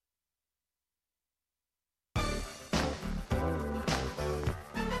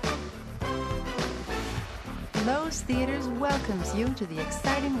Lowe's Theaters welcomes you to the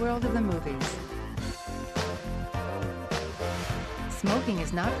exciting world of the movies. Smoking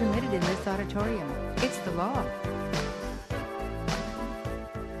is not permitted in this auditorium. It's the law.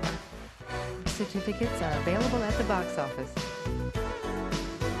 Certificates are available at the box office.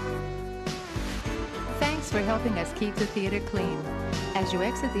 Thanks for helping us keep the theater clean. As you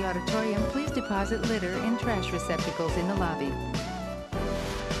exit the auditorium, please deposit litter in trash receptacles in the lobby.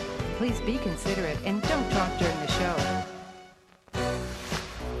 Please be considerate and don't talk during the show.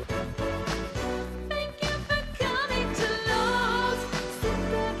 Thank you for coming to Lowe's. Sit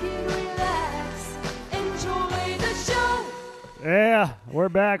back and relax. Enjoy the show. Yeah, we're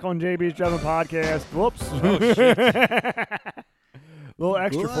back on JB's Driving Podcast. Whoops. Oh, shit. Little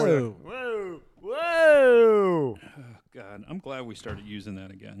extra for you. Whoa. Whoa. Oh, God, I'm glad we started using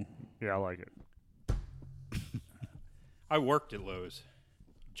that again. Yeah, I like it. I worked at Lowe's.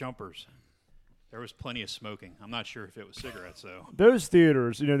 Jumpers. There was plenty of smoking. I'm not sure if it was cigarettes, though. Those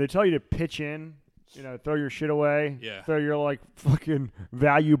theaters, they tell you to pitch in, throw your shit away. Yeah. Throw your, fucking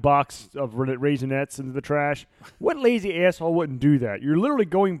value box of Raisinets into the trash. What lazy asshole wouldn't do that? You're literally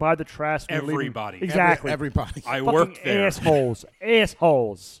going by the trash. when you're leaving. Everybody. Exactly. Everybody. I Fucking worked there. Assholes.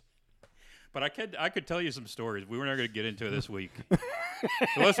 Assholes. But I could tell you some stories. We were not going to get into it this week.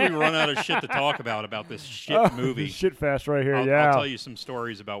 Unless we run out of shit to talk about this shit movie. Shit fest right here, I'll tell you some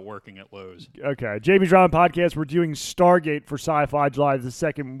stories about working at Lowe's. Okay. JB's Driving Podcast, we're doing Stargate for Sci-Fi July, the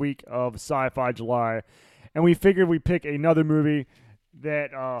second week of Sci-Fi July. And we figured we'd pick another movie that,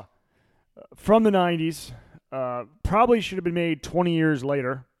 from the 90s, probably should have been made 20 years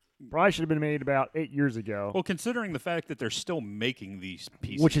later. Probably should have been made about 8 years ago. Well, considering the fact that they're still making these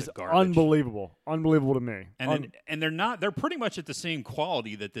pieces Which is of garbage. unbelievable. Unbelievable to me. And they're pretty much at the same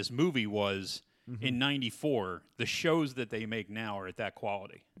quality that this movie was Mm-hmm. in 94. The shows that they make now are at that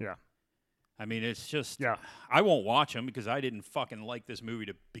quality. Yeah. I mean, it's just, Yeah. I won't watch them because I didn't fucking like this movie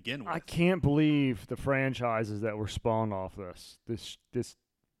to begin with. I can't believe the franchises that were spawned off this. This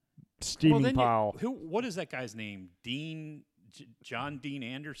Steaming pile. What is that guy's name? John Dean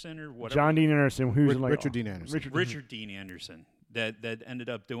Anderson or whatever? John Dean Anderson, who's in Richard Dean Anderson. Richard Dean Anderson that ended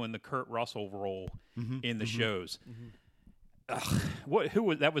up doing the Kurt Russell role in the shows. Ugh, who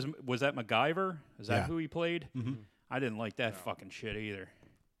was that? Was that MacGyver? Is that who he played? I didn't like that fucking shit either.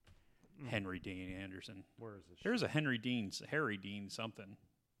 Henry Dean Anderson. Where is this? There's a Harry Dean something.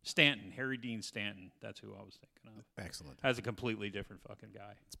 Stanton. Harry Dean Stanton. That's who I was thinking of. Excellent. That's a completely different fucking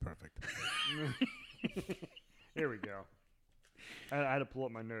guy. It's perfect. Here we go. I had to pull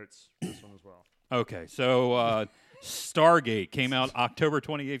up my notes for this one as well. Okay, so Stargate came out October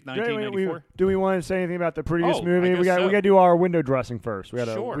 28th, 1994. Do we want to say anything about the previous Oh, movie? I We guess got so. to do our window dressing first. We got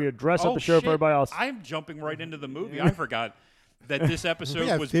Sure. to dress up Oh, the show shit. for everybody else. I'm jumping right into the movie. I forgot that this episode We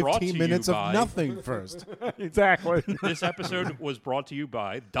have was brought to 15 you minutes by of nothing first. Exactly. This episode was brought to you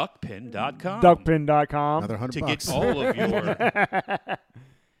by duckpin.com. Duckpin.com. Another $100 to bucks. get all of your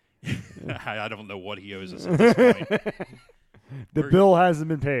I don't know what he owes us at this point. The bill hasn't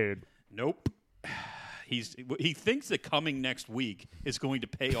been paid. Nope. He thinks that coming next week is going to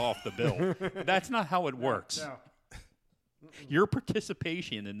pay off the bill. That's not how it works. No. Your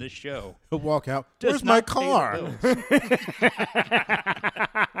participation in this show He'll walk out. does Where's my not pay the car?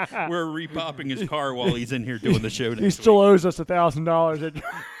 bills. We're repopping his car while he's in here doing the show next He still week. owes us $1,000.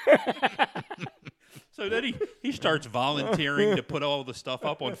 So then he starts volunteering to put all the stuff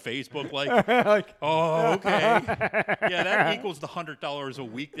up on Facebook like, oh, okay. Yeah, that equals the $100 a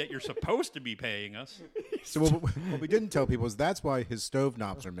week that you're supposed to be paying us. So what we didn't tell people is that's why his stove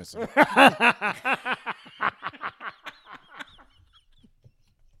knobs are missing.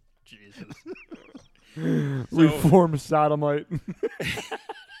 Jesus. Reform sodomite.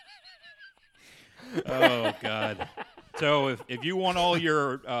 Oh, God. So if you want all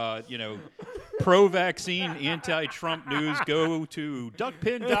your, pro-vaccine, anti-Trump news, go to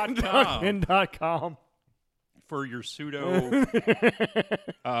duckpin.com Duckpin.com. for your pseudo.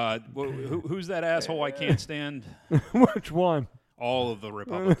 Who's that asshole I can't stand? Which one? All of the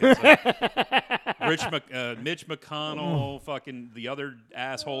Republicans. Mitch McConnell, fucking the other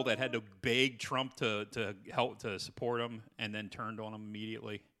asshole that had to beg Trump to help to support him and then turned on him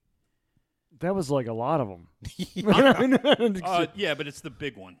immediately. That was like a lot of them. Yeah, but it's the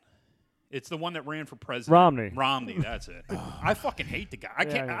big one. It's the one that ran for president. Romney, that's it. I fucking hate the guy. I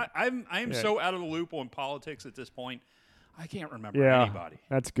can't. Yeah. I'm so out of the loop on politics at this point. I can't remember Yeah, anybody.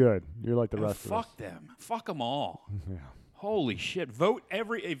 that's good. You're like the rest of us. Fuck them. Fuck them all. Yeah. Holy shit! Vote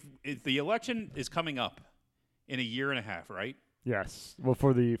if the election is coming up in a year and a half, right? Yes. Well,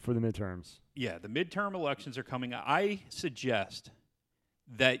 for the midterms. Yeah, the midterm elections are coming up. I suggest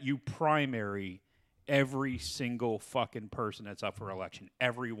that you primary every single fucking person that's up for election.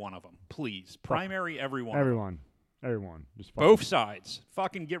 Every one of them. Please. Primary, every one of them. Everyone. Just Both sides.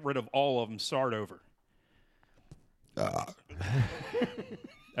 Fucking get rid of all of them. Start over.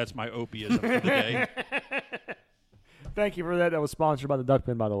 That's my opiism for the day. Thank you for that. That was sponsored by the Duck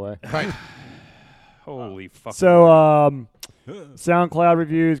Pin, by the way. Right. Holy fuck. So, SoundCloud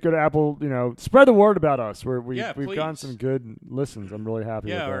reviews, go to Apple, spread the word about us. We've gotten please. some good listens. I'm really happy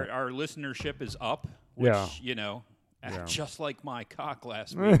Yeah, with that. our listenership is up, which, Yeah. just like my cock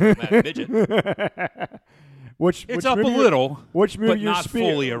last week from that midget. Which It's up a little, Which movie but you're not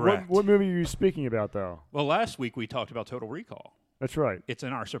fully erect. What movie are you speaking about, though? Well, last week we talked about Total Recall. That's right. It's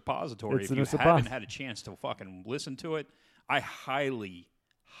in our suppository. It's if in you a haven't had a chance to fucking listen to it, I highly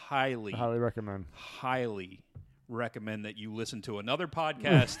recommend. highly recommend that you listen to another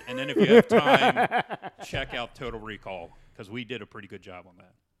podcast, and then if you have time, check out Total Recall, because we did a pretty good job on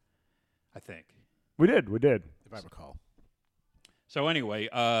that, I think. We did. If I recall. So anyway,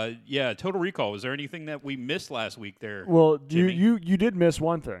 Total Recall. Was there anything that we missed last week there? Well, Jimmy? you did miss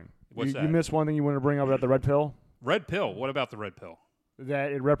one thing. What's you that? You missed one thing you wanted to bring up about the red pill, Red Pill. What about the Red Pill?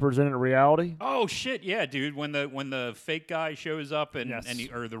 that it represented reality. Oh shit, yeah, dude. When the fake guy shows up and Yes.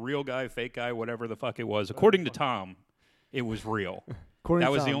 or the real guy, fake guy, whatever the fuck it was, according to Tom, it was real. According That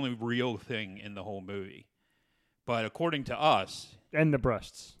to was the Tom. only real thing in the whole movie. But according to us, And the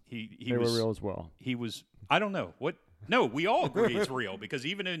breasts. he They was were real as well. He was. I don't know what. No, we all agree it's real, because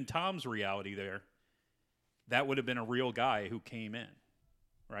even in Tom's reality, there, that would have been a real guy who came in,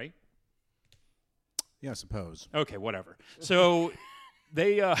 right? Yeah, I suppose. Okay, whatever. So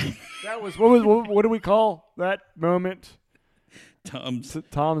they That was what do we call that moment? Tom's.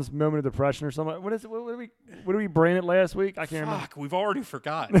 Tom's moment of depression or something. What is it? What did we brand it last week? I can't remember. Fuck, we've already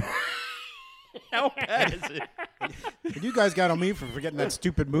forgotten. How bad is it? And you guys got on me for forgetting that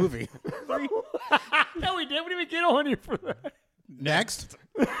stupid movie. No, we did. We didn't even get on you for that. Next.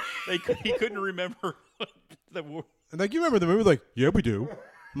 He couldn't remember the word. And like, you remember the movie? Like, yeah, we do.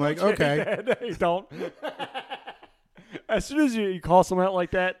 I'm like, okay. No, you don't. As soon as you call someone out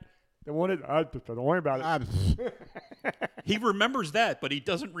like that, they want it. Don't worry about it. He remembers that, but he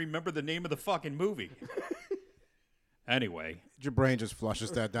doesn't remember the name of the fucking movie. Anyway, Your brain just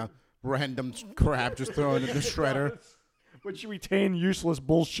flushes that down. Random crap just thrown in the shredder. But you retain useless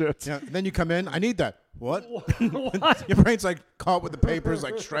bullshit. Yeah, and then you come in. I need that. What? What? Your brain's like caught with the papers,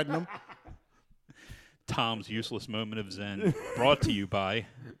 like shredding them. Tom's useless moment of zen, brought to you by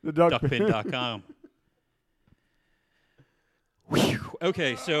The duck pin. duckpin.com. Whew.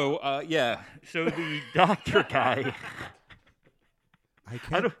 Okay, so so the doctor guy I don't-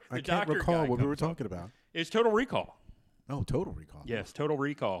 can't the doctor recall guy what we were comes up. talking about. is Total Recall. Oh, Total Recall. Yes, Total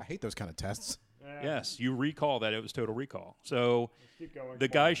Recall. I hate those kind of tests. Yes, you recall that it was Total Recall. So Keep going. the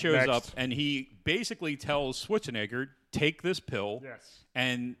guy shows Next. up and he basically tells Schwarzenegger, "Take this pill, Yes.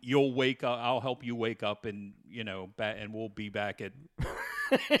 and you'll wake up. I'll help you wake up, and and we'll be back at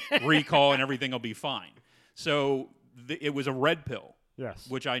Recall, and everything will be fine." So it was a red pill. Yes.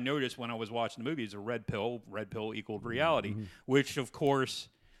 Which I noticed when I was watching the movie is a red pill. Red pill equaled reality, which of course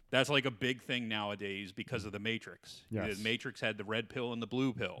that's like a big thing nowadays because of the Matrix. Yes. The Matrix had the red pill and the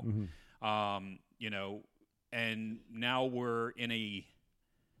blue pill. And now we're in a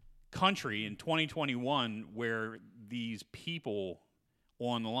country in 2021 where these people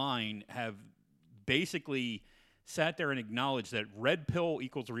online have basically sat there and acknowledged that red pill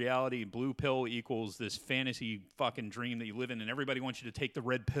equals reality and blue pill equals this fantasy fucking dream that you live in, and everybody wants you to take the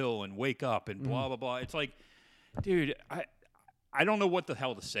red pill and wake up and blah blah blah. It's like, dude, I don't know what the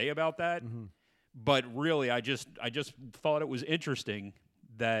hell to say about that, but really I just thought it was interesting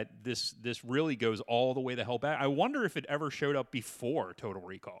that this really goes all the way the hell back. I wonder if it ever showed up before Total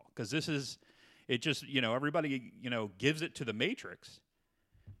Recall, because it just everybody gives it to the Matrix.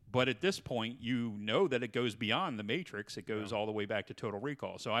 But at this point, that it goes beyond the Matrix. It goes all the way back to Total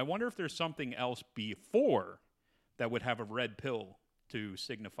Recall. So I wonder if there's something else before that would have a red pill to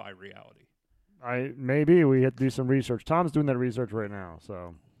signify reality. Maybe we have to do some research. Tom's doing that research right now.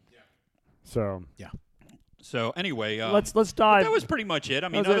 So So anyway, let's dive. that was pretty much it. I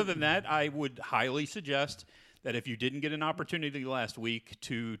mean, That was other it. than that, I would highly suggest that if you didn't get an opportunity last week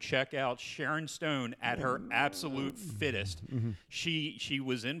to check out Sharon Stone at her absolute fittest. She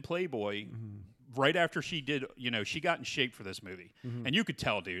was in Playboy right after she did, she got in shape for this movie. And you could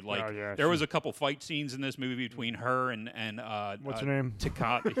tell, dude, like Oh, yeah, there was a couple fight scenes in this movie between her and What's her name?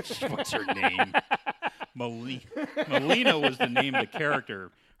 What's her name? Melina was the name of the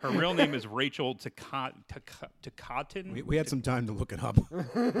character. Her real name is Rachel Ticotin. We had some time to look it up.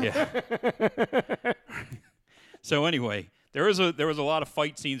 Yeah. So anyway, There was a lot of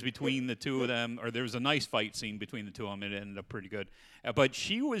fight scenes between the two of them, or there was a nice fight scene between the two of them. It ended up pretty good. But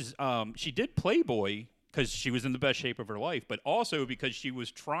she was she did Playboy because she was in the best shape of her life, but also because she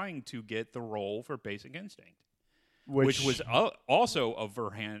was trying to get the role for Basic Instinct, which was also a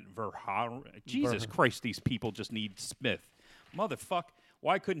Jesus Christ, these people just need Smith. Motherfuck.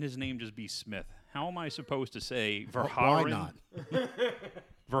 Why couldn't his name just be Smith? How am I supposed to say Verhoeven? Why not?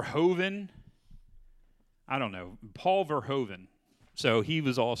 Verhoeven? I don't know. Paul Verhoeven. So he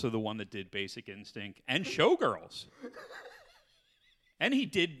was also the one that did Basic Instinct and Showgirls. And he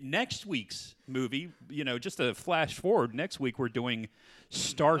did next week's movie. You know, just a flash forward. Next week we're doing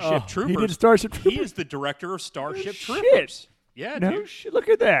Starship Troopers. He did Starship Troopers? He is the director of Starship Shit. Troopers. Yeah, No dude. shit. Look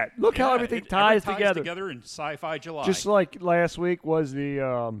at that. Look how Yeah, everything it ties ties together. in Sci-Fi July. Just like last week was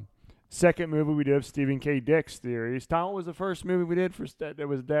the second movie we did of Stephen K. Dick's theories. Tom, what was the first movie we did that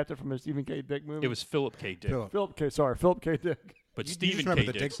was adapted from a Stephen K. Dick movie? it was Philip K. Dick. Philip. Philip K. Dick. But You Stephen just remember K.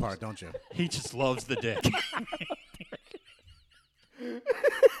 the Dick dick part, don't you? He just loves the dick.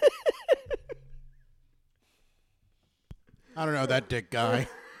 I don't know that dick guy.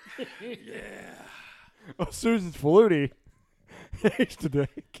 Oh, Susan Faluti hates the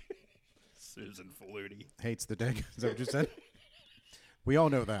dick. Susan Faluti. Hates the dick. Is that what you said? We all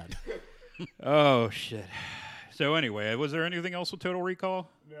know that. Oh, shit. So anyway, was there anything else with Total Recall?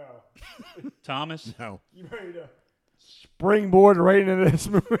 No. Thomas? No. You ready to springboard right into this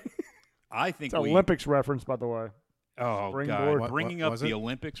movie? I think It's an Olympics reference, by the way. Oh, Springboard. God. Bringing up was the it?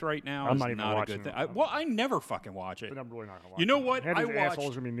 Olympics right now I'm is not even not a watching good thing. it. I never fucking watch it. But I'm really not gonna watch You know it. what? Had I these watched-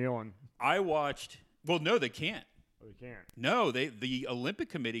 assholes gonna be kneeling. I watched... Well, no, they can't. Oh, they can't. No, the Olympic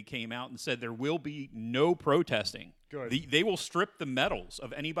Committee came out and said there will be no protesting. Good. They will strip the medals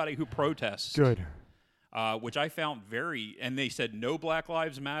of anybody who protests. Good. Which I found very... And they said no Black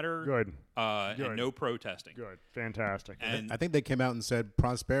Lives Matter. Good. And Good. no protesting. Good. Fantastic. And I think they came out and said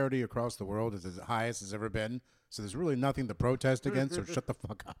prosperity across the world is as high as it's ever been. So there's really nothing to protest against, so shut the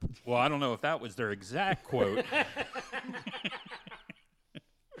fuck up. well, I don't know if that was their exact quote.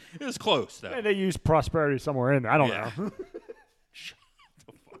 It was close, though. And they used prosperity somewhere in there. I don't Yeah. know. Shut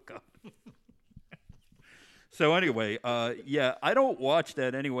the fuck up. So anyway, yeah, I don't watch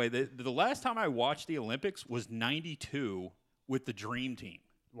that anyway. The last time I watched the Olympics was '92 with the Dream Team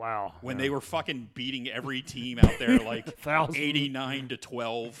Wow. when Yeah. they were fucking beating every team out there like 1,000.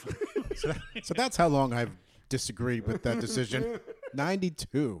 89-12. So that's how long I've disagreed with that decision.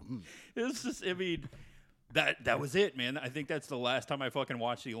 92. It's just, I mean, that was it, man. I think that's the last time I fucking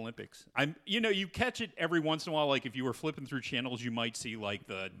watched the Olympics. You catch it every once in a while. Like if you were flipping through channels, you might see like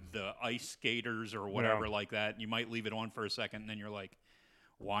the ice skaters or whatever like that. You might leave it on for a second, and then you're like,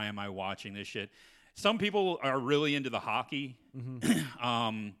 why am I watching this shit? Some people are really into the hockey.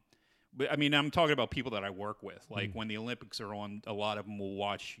 But I mean, I'm talking about people that I work with. Like when the Olympics are on, a lot of them will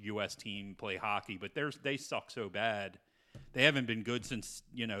watch U.S. team play hockey, but they suck so bad. They haven't been good since,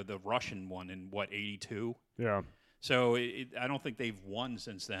 the Russian one in, '82? Yeah. So I don't think they've won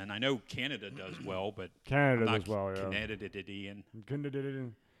since then. I know Canada does well, but Canada I'm not does well, yeah.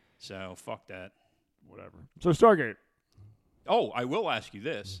 Canadian. So fuck that. Whatever. So Stargate. Oh, I will ask you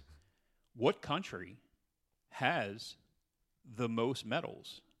this. What country has the most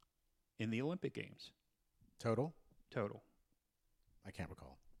medals in the Olympic Games? Total? Total. I can't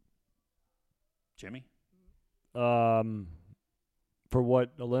recall. Jimmy? For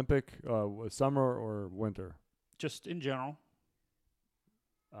what Olympic? Summer or winter? Just in general.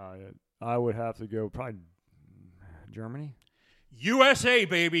 I would have to go probably Germany. USA,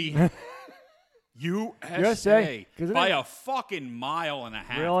 baby. USA. 'Cause By a fucking mile and a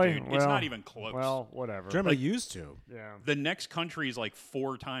half, Really? dude. It's Well- not even close. Well, whatever. Germany used to. Yeah. The next country is like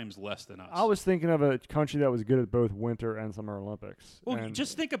 4 times less than us. I was thinking of a country that was good at both Winter and Summer Olympics. Well, and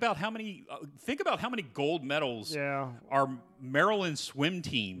just think about how many gold medals yeah, our Maryland swim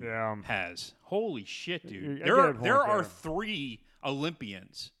team Yeah. has. Holy shit, dude! I get it, There are yeah. 3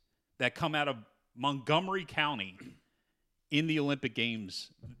 Olympians that come out of Montgomery County in the Olympic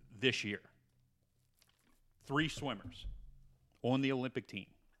Games this year. 3 swimmers on the Olympic team.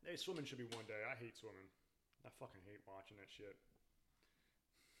 Hey, swimming should be one day. I hate swimming. I fucking hate watching that shit.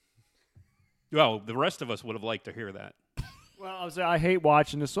 Well, the rest of us would have liked to hear that. Well, I was I hate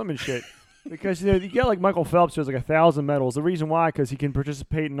watching the swimming shit because you get like Michael Phelps who has like 1,000 medals. The reason why, because he can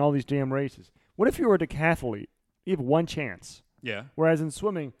participate in all these damn races. What if you were a decathlete? You have one chance. Yeah. Whereas in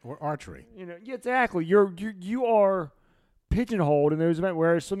swimming, Or archery. yeah, exactly. You are pigeonholed in those events.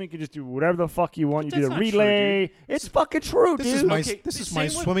 Whereas swimming, you can just do whatever the fuck you want. But You do that's the not true, relay. dude. It's fucking true, This dude. is my Okay, this is same my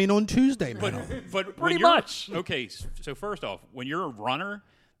with- swimming on Tuesday But medal. but Pretty when you're- much. Okay, so first off, when you're a runner,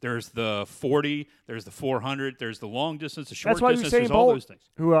 There's the 40, there's the 400, there's the long distance, the short That's why distance, Usain there's all Bolt, those things.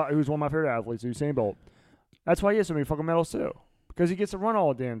 who's one of my favorite athletes, Usain Bolt. That's why he has so many fucking medals too, because he gets to run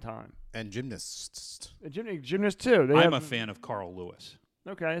all the damn time. And gymnasts. Gymnasts too. I'm a fan of Carl Lewis.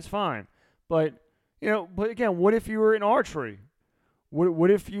 Okay, it's fine, but but again, what if you were in archery?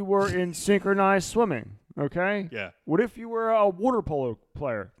 What if you were in synchronized swimming? Okay. Yeah. What if you were a water polo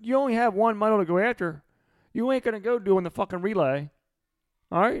player? You only have one medal to go after. You ain't gonna go doing the fucking relay.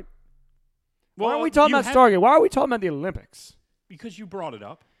 All right. Why are we talking about Stargate? Why are we talking about the Olympics? Because you brought it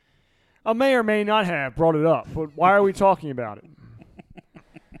up. I may or may not have brought it up, but why are we talking about it?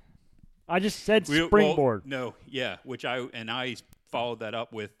 I just said springboard. No, yeah, I followed that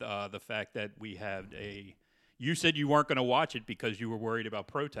up with the fact that we had a. You said you weren't going to watch it because you were worried about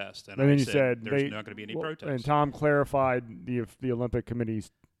protests, and then I you said there's not going to be any protests. And Tom clarified the Olympic Committee's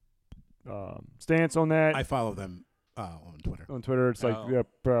stance on that. I follow them on Twitter. On Twitter, it's like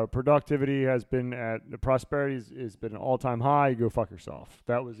productivity has been the prosperity has been an all-time high. You go fuck yourself.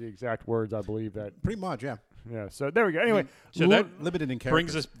 That was the exact words I believe that. Pretty much, yeah. Yeah. So there we go. Anyway, so that limited in characters.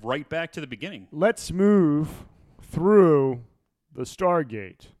 brings us right back to the beginning. Let's move through the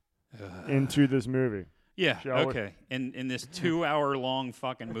Stargate into this movie. Yeah, Shall we? okay. In this 2-hour-long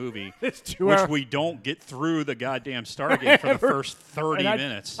fucking movie, It's we don't get through the goddamn Stargate for the first 30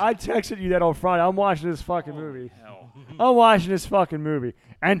 minutes. I texted you that on Friday. I'm watching this fucking movie. Hell. I'm watching this fucking movie.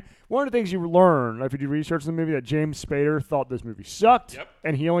 And one of the things you learn, if you do research on the movie, that James Spader thought this movie sucked, Yep.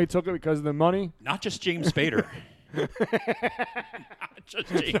 and he only took it because of the money. Not just James Spader. Not just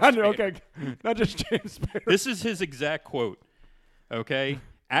James Spader. Okay, not just James Spader. This is his exact quote, okay?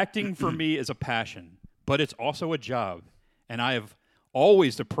 Acting for me is a passion, but it's also a job, and I have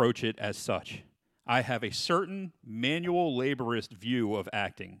always approached it as such. I have a certain manual laborist view of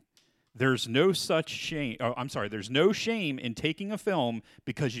acting. There's no shame in taking a film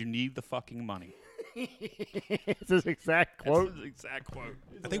because you need the fucking money. It's his exact quote. That's his exact quote.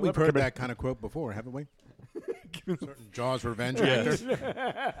 I think we've heard that kind of quote before, haven't we? Certain Jaws revenge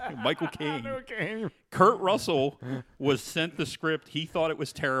actor. Michael Caine. Okay. Kurt Russell was sent the script. He thought it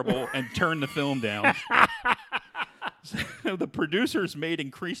was terrible and turned the film down. So the producers made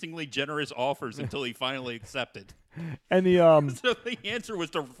increasingly generous offers until he finally accepted. And the So the answer was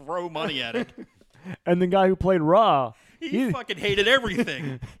to throw money at it. and the guy who played Ra, He fucking hated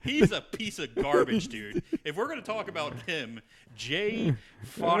everything. He's a piece of garbage, dude. If we're gonna talk about him, Jay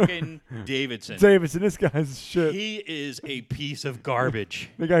fucking Davidson. Davidson, this guy's shit. He is a piece of garbage.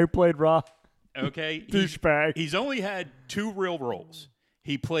 The guy who played Ra, Okay, douchebag. He's only had 2 real roles.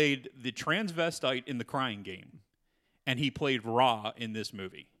 He played the transvestite in The Crying Game, and he played Ra in this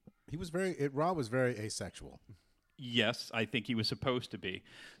movie. Rob was very asexual. Yes, I think he was supposed to be.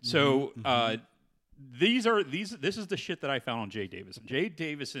 So this is the shit that I found on Jay Davison. Jay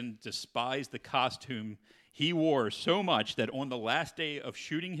Davison despised the costume he wore so much that on the last day of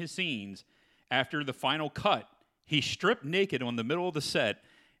shooting his scenes, after the final cut, he stripped naked on the middle of the set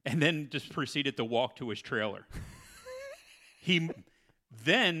and then just proceeded to walk to his trailer. He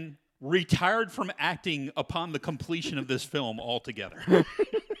then retired from acting upon the completion of this film altogether.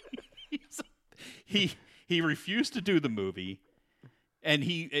 He refused to do the movie, and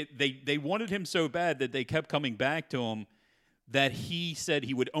they wanted him so bad that they kept coming back to him that he said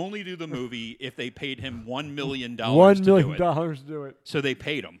he would only do the movie if they paid him $1 million $1 million to do it. to do it. So they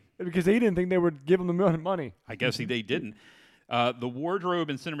paid him. Because he didn't think they would give him the money. I guess they didn't. The wardrobe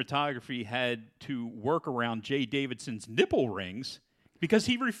and cinematography had to work around Jay Davidson's nipple rings because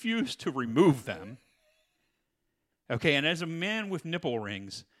he refused to remove them. Okay, and as a man with nipple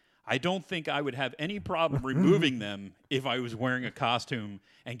rings, I don't think I would have any problem removing them if I was wearing a costume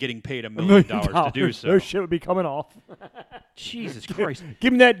and getting paid $1 million to do so. Those shit would be coming off. Jesus Christ.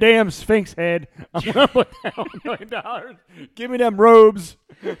 Give me that damn Sphinx head. I'm going to put down $1 million. Give me them robes.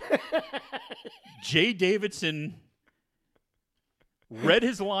 Jay Davidson read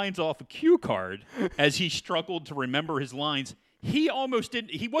his lines off a cue card as he struggled to remember his lines. He almost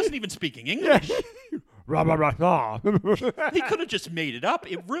didn't. He wasn't even speaking English. Rah, rah, rah, rah. He could have just made it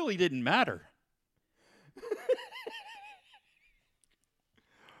up. It really didn't matter.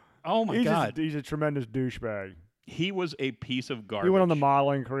 Oh, my God. He's a tremendous douchebag. He was a piece of garbage. He went on the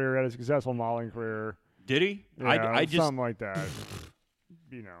modeling career, had a successful modeling career. Did he? Yeah, I just... something like that.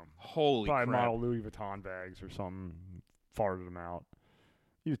 You know. Holy probably crap. model Louis Vuitton bags or something. Farted them out.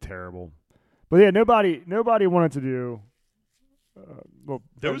 He was terrible. But yeah, nobody wanted to do.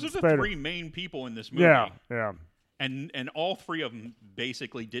 Those are the Spader. 3 main people in this movie. Yeah. And all 3 of them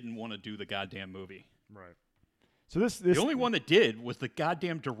basically didn't want to do the goddamn movie. Right. So this The only one that did was the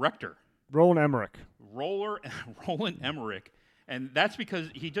goddamn director, Roland Emmerich. Roland Emmerich. And that's because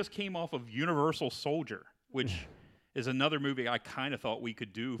he just came off of Universal Soldier, which is another movie I kind of thought we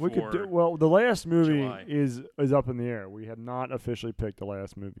could do Well, the last movie July. is up in the air. We have not officially picked the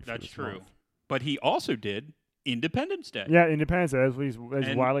last movie. For That's this true. month. But he also did Independence Day. Yeah, Independence Day, as he's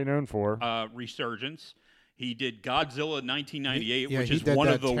And, widely known for. Resurgence. He did Godzilla 1998, which he is did one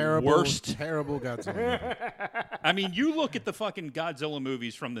that of the terrible, worst. terrible Godzilla movie. I mean, you look at the fucking Godzilla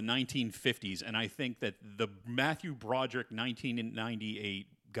movies from the 1950s, and I think that the Matthew Broderick 1998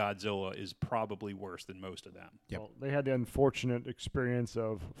 Godzilla is probably worse than most of them. Yep. Well, they had the unfortunate experience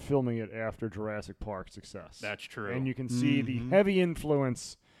of filming it after Jurassic Park's success. That's true. And you can see the heavy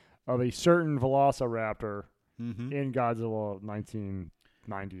influence of a certain Velociraptor in Godzilla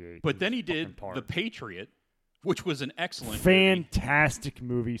 1998. But then he Fucking did part. The Patriot, which was an excellent movie. Fantastic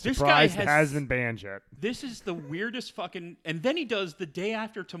movie. This Surprised guy it has- hasn't been banned yet. This is the weirdest fucking... And then he does The Day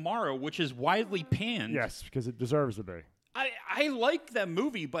After Tomorrow, which is widely panned. Yes, because it deserves to be. I like that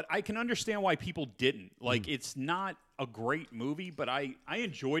movie, but I can understand why people didn't. Like, it's not a great movie, but I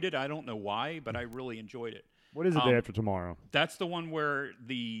enjoyed it. I don't know why, but I really enjoyed it. What is the day after tomorrow? That's the one where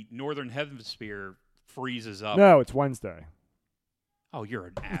the Northern Hemisphere freezes up. No, it's Wednesday. Oh, you're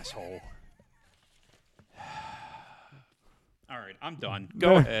an asshole. All right, I'm done.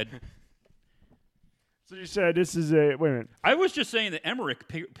 Go ahead. So you said this is a... Wait a minute. I was just saying that Emmerich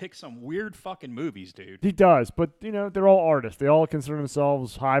picked some weird fucking movies, dude. He does, but, they're all artists. They all consider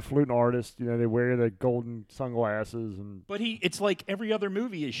themselves highfalutin artists. They wear the golden sunglasses and... But it's like every other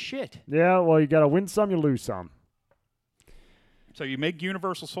movie is shit. Yeah, well, you got to win some, you lose some. So you make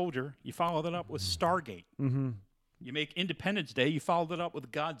Universal Soldier, you follow that up with Stargate. Mm-hmm. You make Independence Day, you follow that up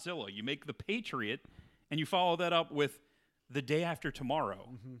with Godzilla. You make The Patriot, and you follow that up with The Day After Tomorrow.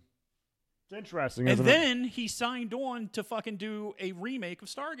 Mm-hmm. It's interesting, And isn't it? then he signed on to fucking do a remake of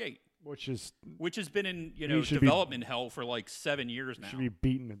Stargate, Which which has been in should be- development hell for like 7 years now. should be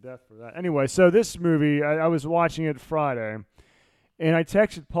beaten to death for that. Anyway, so this movie, I was watching it Friday, and I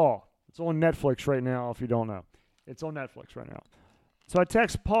texted Paul. It's on Netflix right now, if you don't know. It's on Netflix right now. So I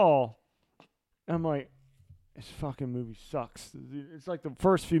text Paul, and I'm like, this fucking movie sucks. It's like the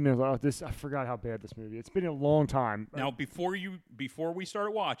first few minutes, I forgot how bad this movie is. It's been a long time. Now, before we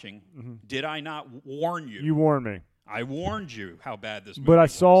started watching, did I not warn you? You warned me. I warned you how bad this movie But I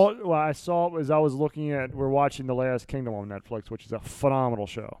was. saw it as I was looking at, we're watching The Last Kingdom on Netflix, which is a phenomenal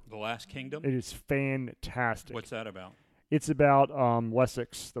show. The Last Kingdom. It is fantastic. What's that about? It's about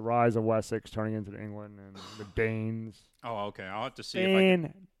Wessex, the rise of Wessex turning into England and the Danes. Oh, okay. I'll have to see if I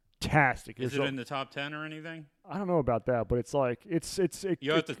can. Fantastic. Is It's it a- in the top 10 or anything? I don't know about that, but it's like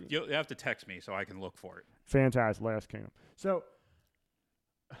You have to text me so I can look for it. fantastic. Last Kingdom. So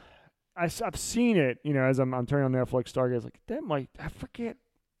I've seen it, as I'm turning on Netflix, Stargate. It's like I forget.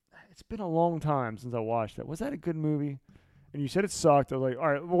 It's been a long time since I watched it. Was that a good movie? And you said it sucked. I was like,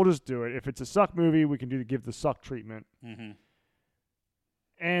 all right, we'll just do it. If it's a suck movie, we can give the suck treatment. Mm-hmm.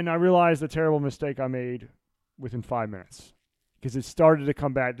 And I realized the terrible mistake I made within 5 minutes because it started to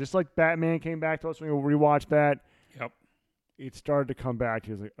come back. Just like Batman came back to us when we rewatched that, Yep. it started to come back.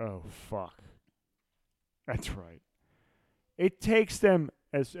 He was like, oh, fuck. That's right. It takes them,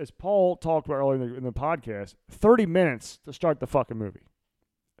 as Paul talked about earlier in the podcast, 30 minutes to start the fucking movie.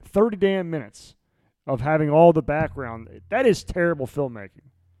 30 damn minutes of having all the background. That is terrible filmmaking.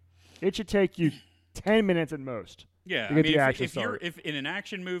 It should take you 10 minutes at most. Yeah, to I get mean, the action if you're started. if in an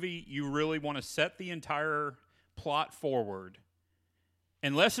action movie you really want to set the entire plot forward,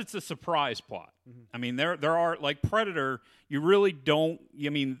 unless it's a surprise plot. Mm-hmm. I mean, there are like Predator. You really don't. I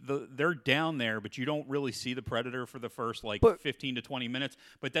mean, they're down there, but you don't really see the Predator for the first 15 to 20 minutes.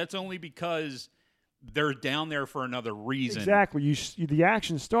 But that's only because they're down there for another reason. Exactly. The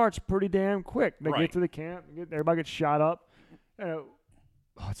action starts pretty damn quick. They Right. get to the camp. Everybody gets shot up.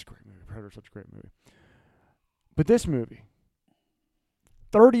 It's a great movie. Predator's such a great movie. But this movie,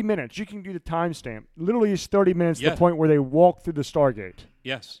 30 minutes. You can do the timestamp. Literally, it's 30 minutes to Yeah. the point where they walk through the Stargate.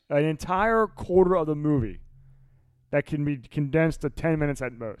 Yes. An entire quarter of the movie that can be condensed to 10 minutes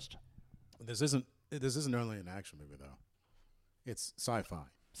at most. This isn't only an action movie though. It's sci-fi.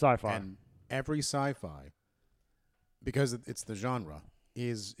 Sci-fi. And every sci-fi, because it's the genre,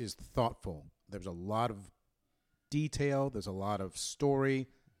 is thoughtful. There's a lot of detail. There's a lot of story.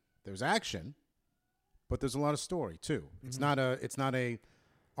 There's action, but there's a lot of story too. It's not a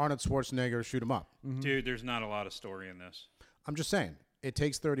Arnold Schwarzenegger shoot 'em up. Dude, there's not a lot of story in this. I'm just saying it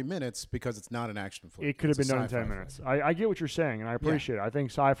takes 30 minutes because it's not an action flick. It could have It's been a done in 10 sci-fi minutes. flick. I get what you're saying, and I appreciate it. I think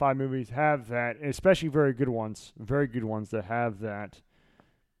sci-fi movies have that, especially very good ones that have that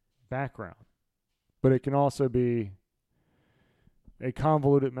background. But it can also be a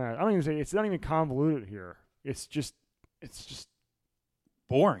convoluted matter. I don't even say it's not even convoluted here. It's just it's just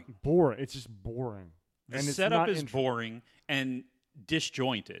boring. boring. It's just boring. The and it's setup not is boring and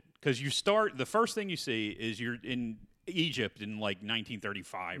disjointed because the first thing you see is you're in Egypt in like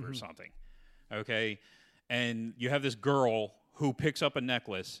 1935 or something, okay? And you have this girl who picks up a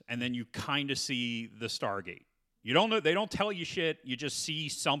necklace, and then you kind of see the Stargate. You don't know, they don't tell you shit, you just see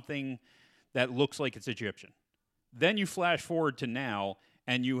something that looks like it's Egyptian. Then you flash forward to now,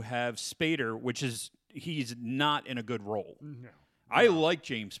 and you have Spader, he's not in a good role. No. I like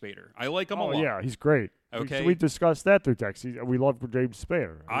James Spader. I like him a Oh, lot. yeah, he's great. Okay. We discussed that through text. We love James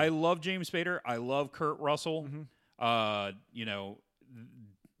Spader. I love James Spader. I love Kurt Russell. But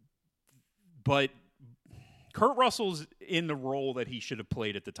Kurt Russell's in the role that he should have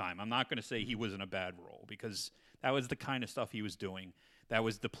played at the time. I'm not going to say he was in a bad role because that was the kind of stuff he was doing. That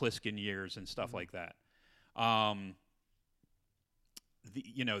was the Pliskin years and stuff like that. The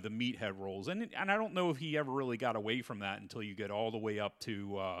meathead roles, and I don't know if he ever really got away from that until you get all the way up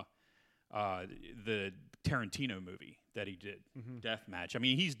to the Tarantino movie that he did, Deathmatch. I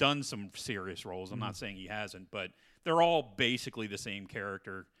mean, he's done some serious roles. I'm not saying he hasn't, but they're all basically the same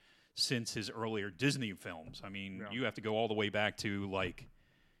character since his earlier Disney films. I mean, you have to go all the way back to like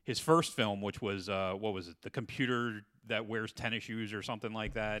his first film, which was what was it? The computer that wears tennis shoes or something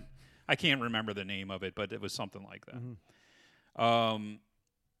like that. I can't remember the name of it, but it was something like that.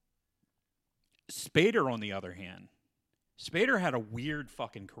 Spader, on the other hand, Spader had a weird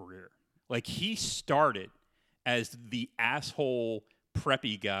fucking career. Like, he started as the asshole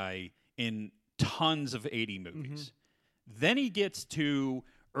preppy guy in tons of 80 movies. Then he gets to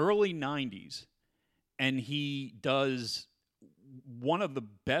early 90s, and he does one of the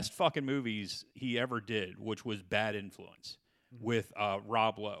best fucking movies he ever did, which was Bad Influence with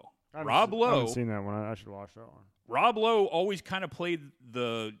Rob Lowe. I haven't seen that one. I should watch that one. Rob Lowe always kind of played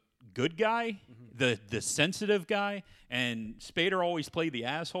the good guy, the sensitive guy, and Spader always played the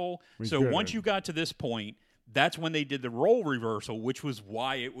asshole. Once you got to this point, that's when they did the role reversal, which was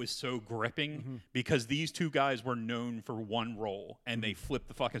why it was so gripping, because these two guys were known for one role, and they flipped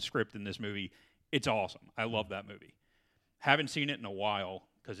the fucking script in this movie. It's awesome. I love that movie. Haven't seen it in a while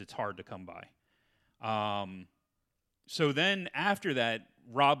because it's hard to come by. So then after that,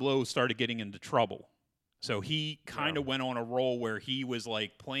 Rob Lowe started getting into trouble. So he kind of went on a role where he was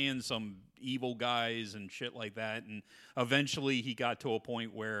like playing some evil guys and shit like that. And eventually he got to a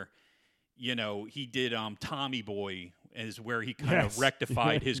point where, he did Tommy Boy, is where he kind of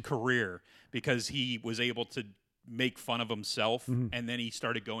rectified his career because he was able to make fun of himself, and then he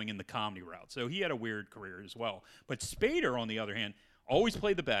started going in the comedy route. So he had a weird career as well. But Spader, on the other hand, always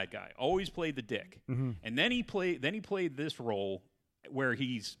played the bad guy, always played the dick. And then he played this role where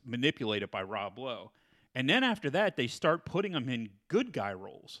he's manipulated by Rob Lowe. And then after that, they start putting him in good guy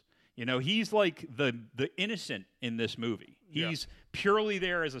roles. He's like the innocent in this movie. He's purely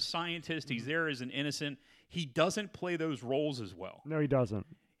there as a scientist. He's there as an innocent. He doesn't play those roles as well. No, he doesn't.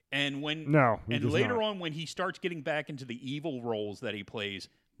 And later on, when he starts getting back into the evil roles that he plays,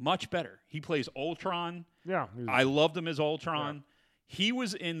 much better. He plays Ultron. Yeah. I loved him as Ultron. Yeah. He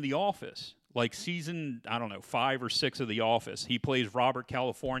was in The Office, like season, 5 or 6 of The Office. He plays Robert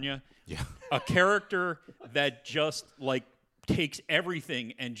California. Yeah. A character that just like takes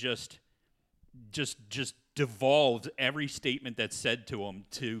everything and just devolves every statement that's said to him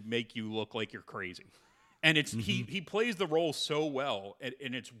to make you look like you're crazy. And it's he plays the role so well,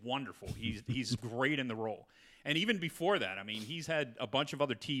 and it's wonderful. He's great in the role. And even before that, I mean, he's had a bunch of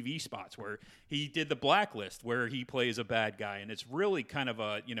other TV spots where he did The Blacklist, where he plays a bad guy, and it's really kind of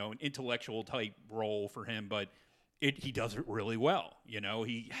a an intellectual type role for him, but he does it really well.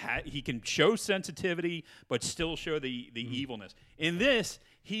 He can show sensitivity, but still show the evilness. In this,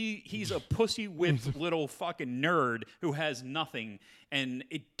 he's a pussy-whipped little fucking nerd who has nothing, and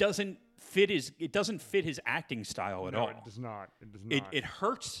it doesn't fit his acting style at all. It does not. It does not. It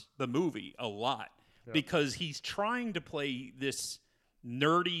hurts the movie a lot because he's trying to play this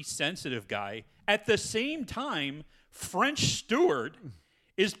nerdy, sensitive guy. At the same time, French Stewart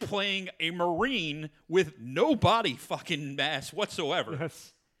is playing a Marine with no body fucking mass whatsoever.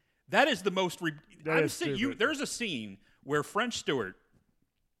 Yes. That is the most... There's a scene where French Stewart,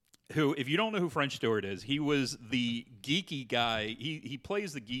 who, if you don't know who French Stewart is, he was the geeky guy. He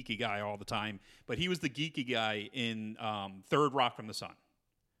plays the geeky guy all the time, but he was the geeky guy in Third Rock from the Sun.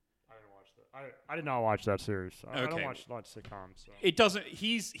 I didn't watch that. I did not watch that series. I don't Okay. watch a lot of sitcoms. So. It doesn't...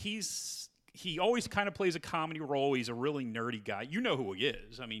 He always kind of plays a comedy role. He's a really nerdy guy. You know who he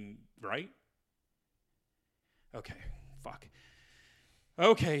is. I mean, right? Okay. Fuck.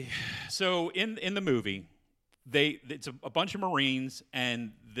 Okay. So in the movie, it's a bunch of Marines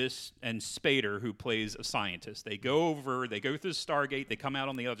and Spader, who plays a scientist. They go through the Stargate. They come out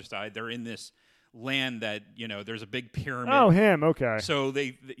on the other side. They're in this land that, there's a big pyramid. Oh, him. Okay. So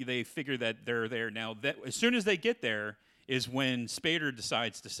they figure that they're there now. That as soon as they get there is when Spader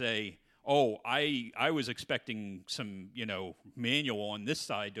decides to say, "Oh, I was expecting some, manual on this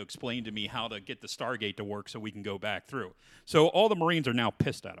side to explain to me how to get the Stargate to work so we can go back through." So all the Marines are now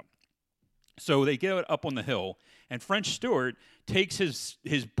pissed at him. So they get up on the hill, and French Stewart takes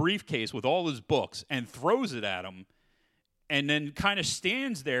his briefcase with all his books and throws it at him, and then kind of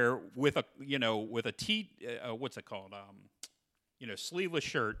stands there with a what's it called, sleeveless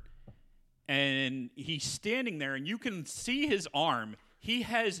shirt, and he's standing there, and you can see his arm. He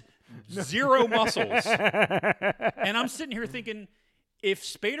has zero muscles, and I'm sitting here thinking, if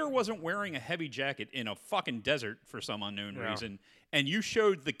Spader wasn't wearing a heavy jacket in a fucking desert for some unknown reason, and you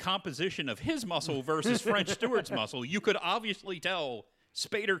showed the composition of his muscle versus French Stewart's muscle, you could obviously tell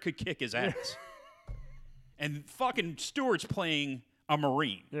Spader could kick his ass. And fucking Stewart's playing a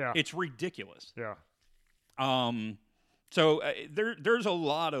Marine. Yeah. It's ridiculous. Yeah. So there's a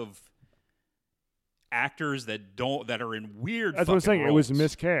lot of actors that are in weird. That's what I'm saying. roles. It was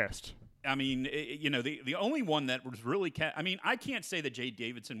miscast. I mean, the only one that was really I can't say that Jay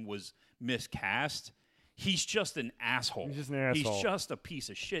Davidson was miscast. He's just an asshole. He's just an asshole. He's just a piece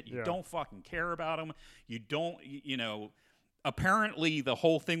of shit. You don't fucking care about him. You don't, apparently the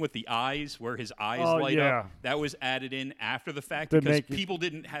whole thing with the eyes, where his eyes light up, that was added in after the fact because people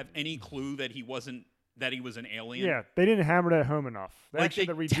didn't have any clue that he was an alien. Yeah, they didn't hammer that home enough. They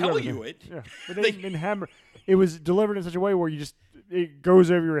tell you it. Yeah, but they didn't hammer. It was delivered in such a way where it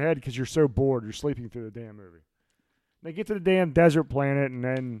goes over your head because you're so bored. You're sleeping through the damn movie. They get to the damn desert planet, and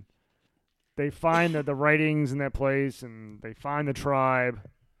then they find the writings in that place, and they find the tribe.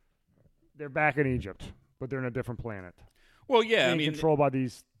 They're back in Egypt, but they're in a different planet. Well, yeah, controlled by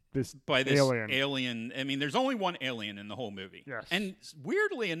this alien. I mean, there's only one alien in the whole movie. Yes. And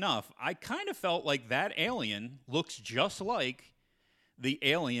weirdly enough, I kind of felt like that alien looks just like the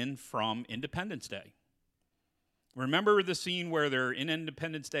alien from Independence Day. Remember the scene where they're in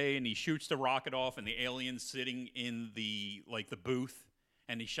Independence Day and he shoots the rocket off and the alien's sitting in the booth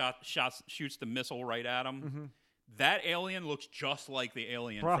and he shoots the missile right at him? Mm-hmm. That alien looks just like the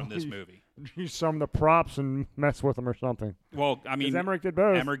alien from this movie. Use some of the props and mess with them or something. Well, I mean, Emmerich did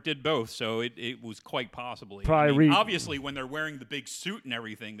both. Emmerich did both, so it was quite possibly. Obviously, when they're wearing the big suit and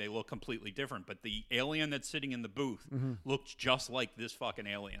everything, they look completely different. But the alien that's sitting in the booth looks just like this fucking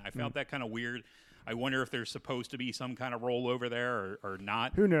alien. I found that kind of weird. I wonder if there's supposed to be some kind of rollover there or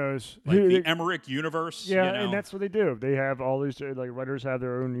not. Who knows? The Emmerich universe. Yeah, and that's what they do. They have all these, writers have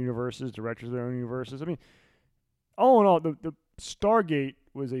their own universes, directors have their own universes. I mean, all in all, the Stargate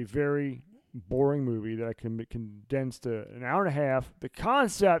was a very boring movie that I can condense to an hour and a half. The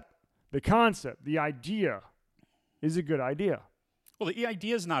concept, the idea is a good idea. Well, the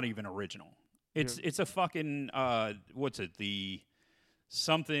idea is not even original. It's a fucking, what's it, the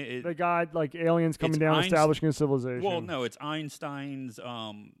guy, aliens coming down, establishing a civilization. Well, no, it's Einstein's,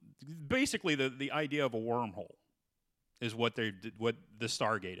 basically the idea of a wormhole is what the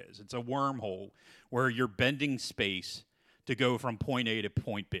Stargate is. It's a wormhole where you're bending space to go from point A to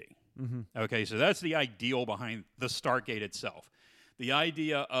point B. Mm-hmm. Okay, so that's the ideal behind the Stargate itself. The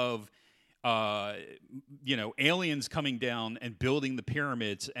idea of aliens coming down and building the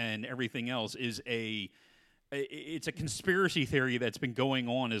pyramids and everything else is it's a conspiracy theory that's been going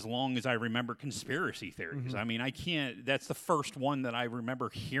on as long as I remember conspiracy theories. Mm-hmm. I mean, that's the first one that I remember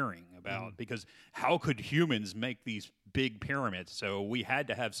hearing about because how could humans make these big pyramids? So we had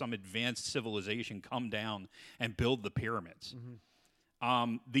to have some advanced civilization come down and build the pyramids.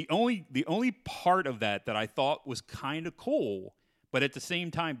 Mm-hmm. The only part of that I thought was kind of cool, but at the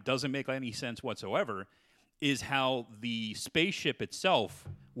same time doesn't make any sense whatsoever, is how the spaceship itself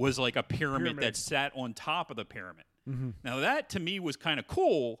was like a pyramid that sat on top of the pyramid. Mm-hmm. Now that to me was kind of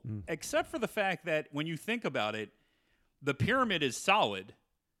cool, except for the fact that when you think about it, the pyramid is solid.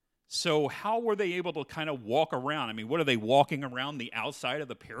 So how were they able to kind of walk around? I mean, what are they walking around the outside of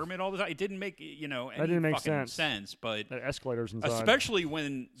the pyramid all the time? It didn't make any fucking sense. But the escalators inside, especially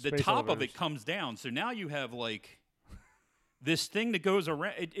when the top of it comes down. So now you have this thing that goes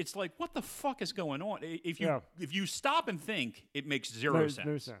around. It's like, what the fuck is going on? If you stop and think, it makes zero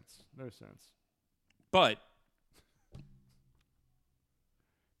sense. No sense. But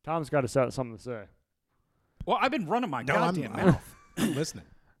Tom's got something to say. Well, I've been running my goddamn mouth. I'm listening.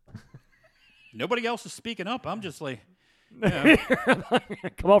 Nobody else is speaking up. I'm just like,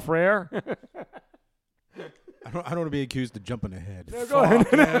 come up for air. I don't want to be accused of jumping ahead. No, go ahead.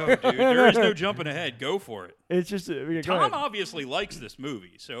 No, dude, there is no jumping ahead. Go for it. It's just go Tom ahead. obviously likes this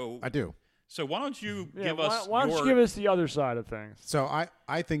movie, so I do. why don't you Yeah, give why, us why don't your you give us the other side of things? So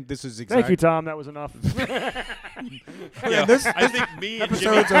I think this is Thank exactly. you, Tom. That was enough. Yeah, this I think me and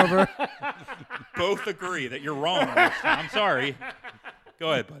Jimmy Episode's over. both agree that you're wrong. on this. I'm sorry.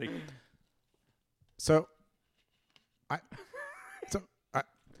 Go ahead, buddy. So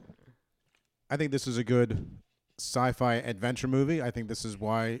I think this is a good sci-fi adventure movie. I think this is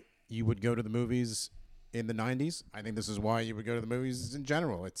why you would go to the movies in the 90s. I think this is why you would go to the movies in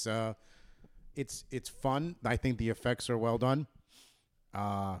general. It's fun. I think the effects are well done.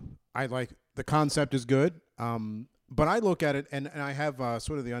 I like the concept is good. But I look at it and I have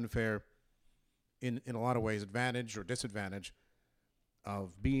sort of the unfair in a lot of ways advantage or disadvantage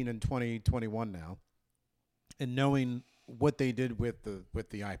of being in 2021 now and knowing what they did with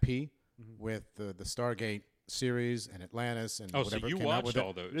the IP, with the Stargate series and Atlantis and Oh, so whatever you came out watched with all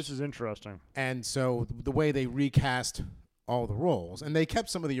it. those? This is interesting. And so the way they recast all the roles, and they kept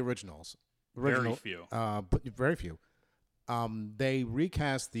some of the originals. Very few. But very few. They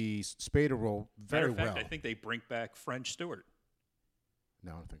recast the Spader role Matter very of fact, well. I think they bring back French Stewart.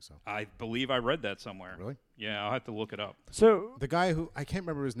 No, I don't think so. I believe I read that somewhere. Really? Yeah, I'll have to look it up. So The guy who I can't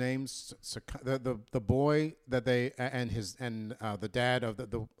remember his name, the boy that they and the dad of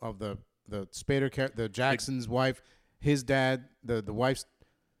the Spader the Jackson's wife, his dad, the wife's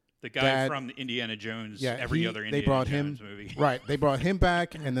The guy Dad- from Indiana Jones, yeah. every other they Indiana brought Jones him movie. right. They brought him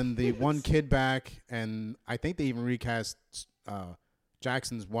back, and then the one kid back, and I think they even recast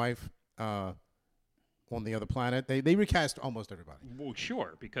Jackson's wife on the other planet. They recast almost everybody. Well,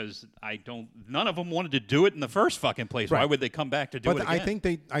 sure, because none of them wanted to do it in the first fucking place. Why Right. would they come back to do But it I again?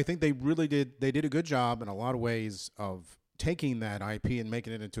 think they really did. They did a good job in a lot of ways of taking that IP and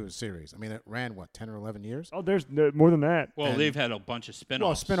making it into a series. I mean, it ran 10 or 11 years. oh, there's more than that. Well, and- they've had a bunch of spin-offs.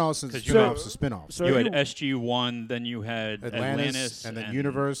 Well, spin-offs and 'Cause spin-offs and spin-offs. so You had you- SG-1, then you had Atlantis, and then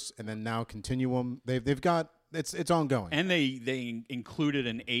Universe, and then now Continuum. They've got it's ongoing. And they included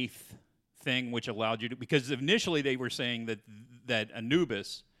an eighth thing, which allowed you to, because initially they were saying that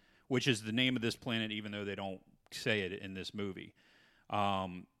Anubis, which is the name of this planet, even though they don't say it in this movie,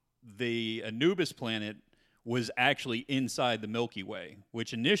 the Anubis planet was actually inside the Milky Way,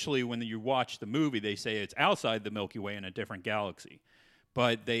 which initially when you watch the movie, they say it's outside the Milky Way in a different galaxy.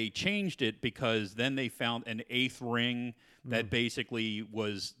 But they changed it because then they found an eighth ring that basically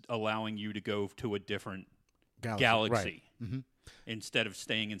was allowing you to go to a different galaxy Right. instead of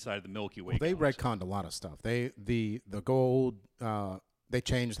staying inside the Milky Way. They galaxy. retconned a lot of stuff. The gold. They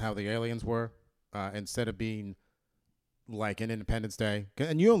changed how the aliens were instead of being like in Independence Day.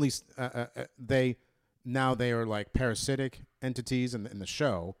 And you only they are like parasitic entities in the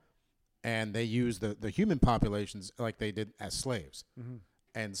show, and they use the human populations like they did as slaves.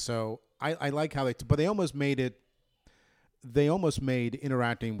 And so I like how but they almost made it. They almost made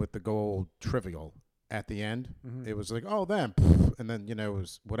interacting with the gold trivial at the end. It was like, oh, them, and then it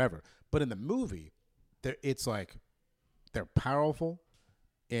was whatever. But in the movie, it's like they're powerful.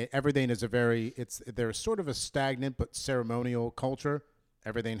 Everything is they're sort of a stagnant but ceremonial culture.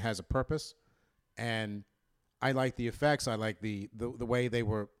 Everything has a purpose, and I like the effects. I like the way they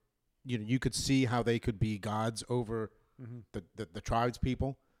were. You could see how they could be gods over the tribes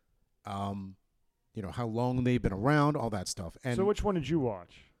people. How long they've been around, all that stuff. And So which one did you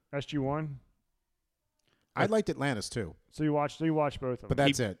watch? SG-1? I liked Atlantis too, So you watched both of them. but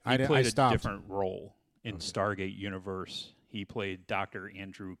that's it. He I played stopped. a different role in Stargate Universe. He played Dr.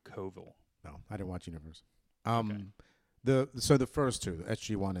 Andrew Coville. No, I didn't watch Universe. The first two,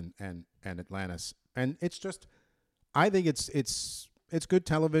 SG-1 and Atlantis, and it's just, I think it's good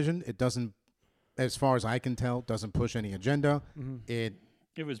television. It doesn't, as far as I can tell, doesn't push any agenda.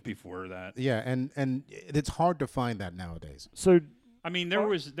 It was before that. And it's hard to find that nowadays. So I mean, there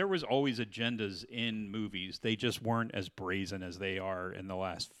was always agendas in movies. They just weren't as brazen as they are in the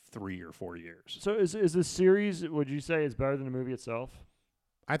last 3 or 4 years. So is this series, would you say, is better than the movie itself?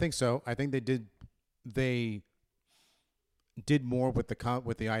 I think so. I think they did more with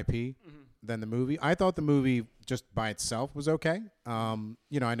the IP than the movie. I thought the movie just by itself was okay. I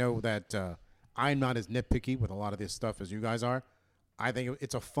know that I'm not as nitpicky with a lot of this stuff as you guys are. I think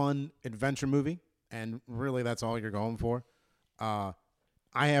it's a fun adventure movie, and really that's all you're going for. I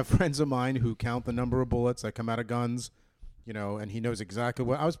have friends of mine who count the number of bullets that come out of guns, and he knows exactly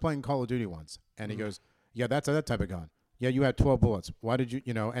what. I was playing Call of Duty once, and he goes, "Yeah, that's that type of gun. Yeah, you had 12 bullets. Why did you,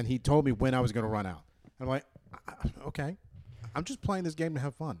 And he told me when I was going to run out. I'm like, okay, I'm just playing this game to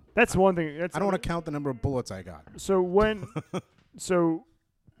have fun. That's one thing. I don't want to count the number of bullets I got. So when, so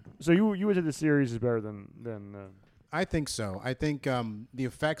So you would say the series is better than I think so. I think the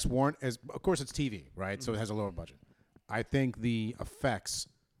effects weren't as. Of course, it's TV, right? So it has a lower budget. I think the effects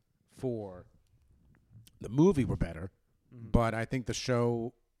for the movie were better, but I think the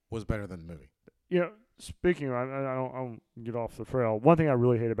show was better than the movie. Speaking of, I don't get off the trail. One thing I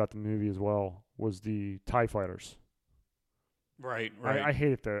really hate about the movie as well was the TIE fighters. Right. I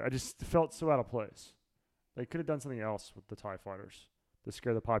hate it there. I just felt so out of place. They could have done something else with the TIE fighters to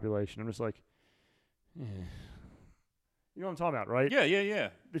scare the population. I'm just like, you know what I'm talking about, right? Yeah.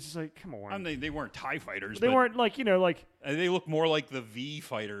 It's just like, come on. I mean, they weren't TIE fighters. They but weren't like, they look more like the V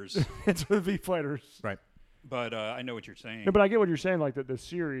fighters. it's the V fighters. Right. But I know what you're saying. No, but I get what you're saying, like the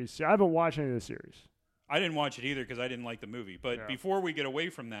series. See, I haven't watched any of the series. I didn't watch it either because I didn't like the movie. But Yeah. before we get away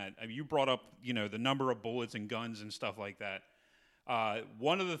from that, you brought up, the number of bullets and guns and stuff like that.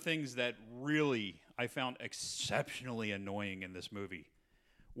 One of the things that really I found exceptionally annoying in this movie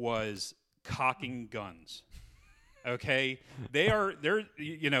was cocking guns. Okay, they're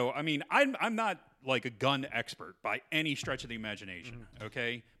I mean, I'm not like a gun expert by any stretch of the imagination.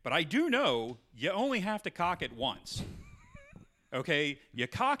 Okay, but I do know you only have to cock it once. Okay, you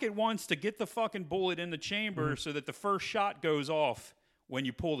cock it once to get the fucking bullet in the chamber so that the first shot goes off when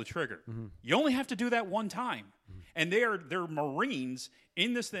you pull the trigger. You only have to do that one time. And they're Marines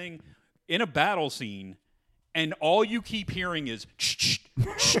in this thing in a battle scene, and all you keep hearing is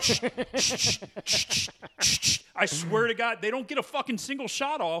I swear to God, they don't get a fucking single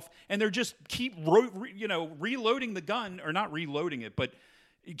shot off, and they're just keep reloading the gun, or not reloading it, but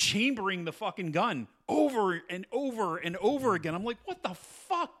chambering the fucking gun over and over and over again. I'm like, what the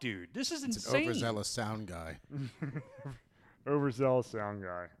fuck, dude? This is insane. An overzealous sound guy. Overzealous sound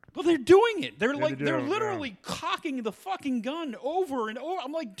guy. Well, they're doing it. They're they do, they're literally cocking the fucking gun over and over.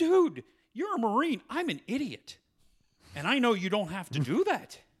 I'm like, dude, you're a Marine. I'm an idiot. And I know you don't have to do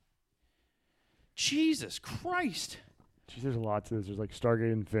that. Jesus Christ. Jeez, there's a lot to this. There's like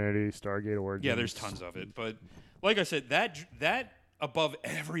Stargate Infinity, Stargate Origins. Yeah, there's tons of it. But like I said, that above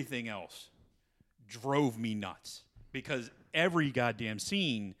everything else drove me nuts. Because every goddamn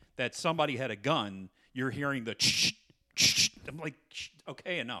scene that somebody had a gun, you're hearing the I'm like,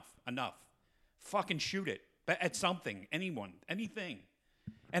 okay, enough. Fucking shoot it. At something, anyone, anything.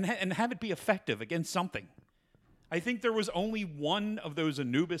 And have it be effective against something. I think there was only one of those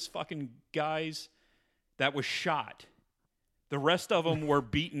Anubis fucking guys that was shot. The rest of them were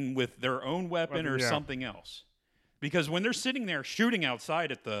beaten with their own weapon or something else. Because when they're sitting there shooting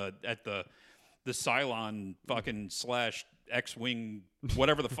outside at the Cylon fucking / X-Wing,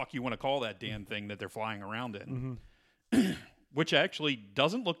 whatever the fuck you want to call that damn thing that they're flying around in, which actually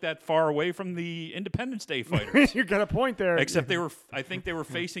doesn't look that far away from the Independence Day fighters. You got a point there. Except I think they were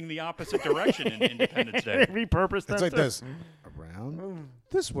facing the opposite direction in Independence Day. Repurposed that It's like too. this. Around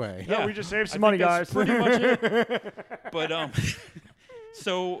this way. Yeah, we just saved some money, that's guys. pretty much it. But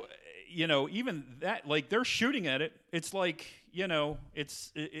so even that, like, they're shooting at it. It's like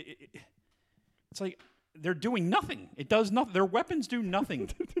it's like they're doing nothing. It does nothing. Their weapons do nothing.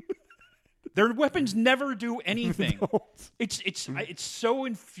 Their weapons never do anything. It's so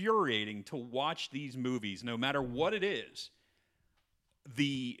infuriating to watch these movies, no matter what it is.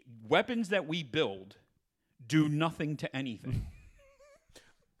 The weapons that we build do nothing to anything.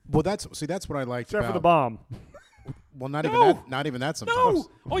 Well, that's what I liked Except about for the bomb. Well, not even that sometimes.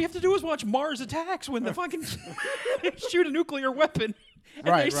 No, all you have to do is watch Mars Attacks when the fucking they shoot a nuclear weapon and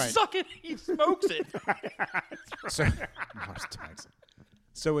Right, they right. suck it. He smokes it. So, Mars Attacks.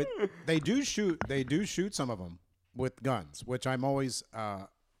 So they do shoot some of them with guns, which I'm always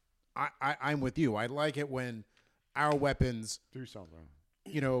I'm with you. I like it when our weapons Do something.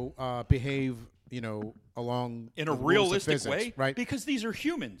 behave along In a the rules of realistic physics, way, right? Because these are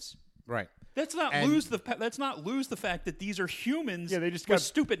humans. Right. Let's not And- lose the fact that these are humans. Yeah, they just with got-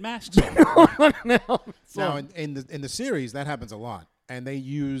 stupid masks on. Now in the series that happens a lot, and they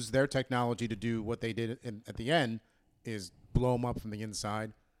use their technology to do what they did at the end is blow them up from the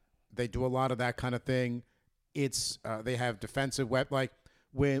inside. They do a lot of that kind of thing. It's they have defensive weapons. Like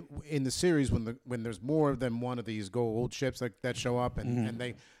when in the series when there's more than one of these gold ships that show up and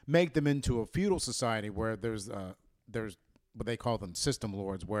they make them into a feudal society where there's what they call them system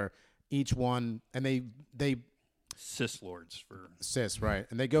lords, where each one and they Cis lords for Cis, right?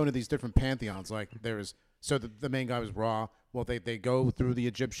 And they go into these different pantheons. Like the main guy was Ra. Well, they go through the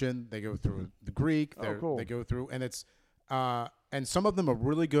Egyptian, they go through the Greek, cool. they go through, and it's and some of them are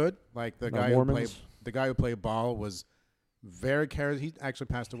really good. Like the guy Mormons? who played Baal was very He actually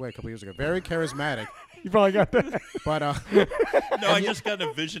passed away a couple years ago. Very charismatic, You probably got that. but No, I just got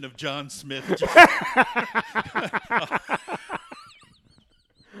a vision of John Smith.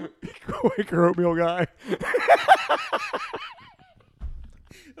 Quaker oatmeal guy.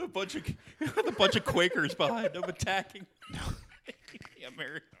 a bunch of Quakers behind him attacking the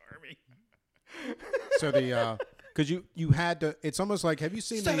American Army. So the because you had to. It's almost like, have you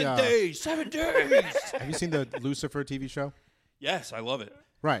seen 7 the days. have you seen the Lucifer TV show? Yes, I love it.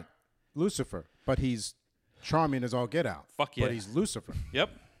 Right, Lucifer, but he's charming as all get out. Fuck yeah. But he's Lucifer. Yep.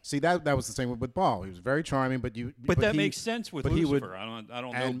 See, that was the same with Ball. He was very charming, but That he- makes sense with but he would- Lucifer. I don't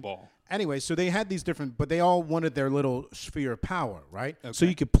know and Ball. Anyway, so they had these different, but they all wanted their little sphere of power, right? So Okay.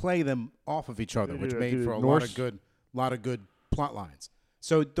 you could play them off of each other, They which do- made do for a Norse. lot of good plot lines.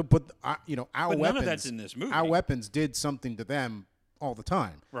 So, our But weapons, none of that's in this movie. Our weapons did something to them all the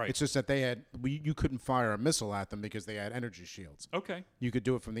time. Right. It's just that you couldn't fire a missile at them because they had energy shields. Okay. You could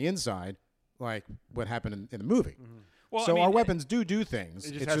do it from the inside, like what happened in the movie. Well, So I mean, our weapons do things.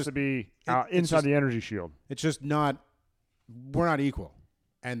 It just It's has to be it's inside just- the energy shield. It's just not. We're not equal,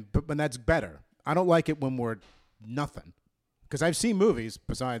 but that's better. I don't like it when we're nothing, because I've seen movies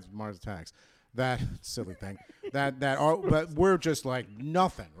besides Mars Attacks that silly thing that are, but we're just like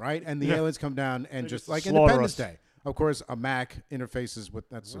nothing, right? And the aliens come down and just just like slaughter Independence us. Day. Of course, a Mac interfaces with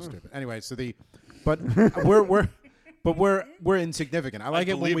that's so stupid. Anyway, but we're insignificant. I like I'd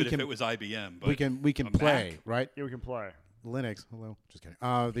it when believe we it can if it was IBM. But we can a play, Mac? right? Yeah, we can play. Linux. Hello, just kidding.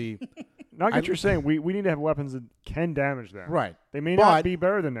 No, I get what you're saying. We need to have weapons that can damage them. Right. They may But not be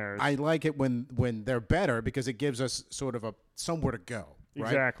better than theirs. I like it when they're better because it gives us sort of a somewhere to go. Right?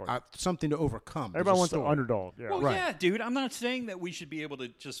 Exactly. Something to overcome. There's Everybody a wants an story. underdog. Yeah. Well, Right. yeah, dude. I'm not saying that we should be able to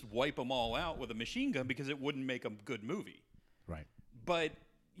just wipe them all out with a machine gun because it wouldn't make a good movie. Right. But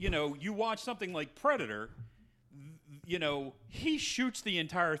you watch something like Predator. He shoots the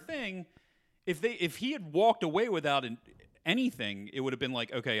entire thing. If he had walked away without anything, it would have been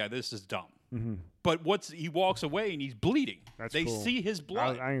like, okay, this is dumb. Mm-hmm. But he walks away and he's bleeding. That's they cool. see his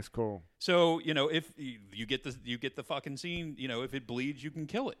blood. I think it's cool. So if you get the fucking scene, if it bleeds, you can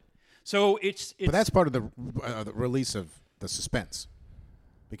kill it. So it's But that's part of the release of the suspense,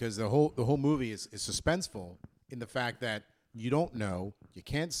 because the whole movie is suspenseful in the fact that you don't know, you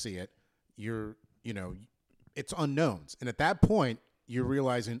can't see it, it's unknowns, and at that point you're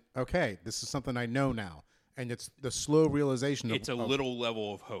realizing, okay, this is something I know now, and it's the slow realization. it's a little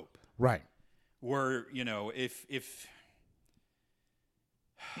level of hope. Right. Where if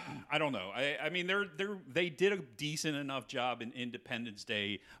I don't know. I mean they did a decent enough job in Independence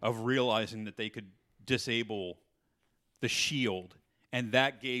Day of realizing that they could disable the shield, and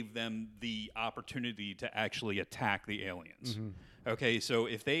that gave them the opportunity to actually attack the aliens. Okay, so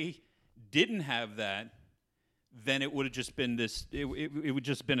if they didn't have that, then it would have just been it would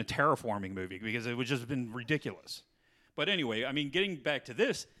just been a terraforming movie because it would just have been ridiculous. But anyway, I mean, getting back to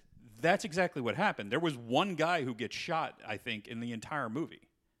this, that's exactly what happened. There was one guy who gets shot, I think, in the entire movie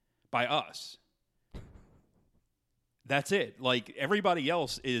by us. That's it. Like, everybody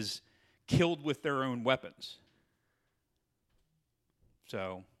else is killed with their own weapons.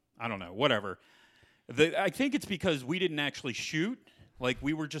 So, I don't know. Whatever. I think it's because we didn't actually shoot. Like,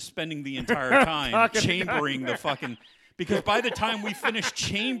 we were just spending the entire time chambering the fucking... Because by the time we finished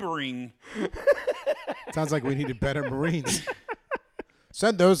chambering... Sounds like we needed better Marines.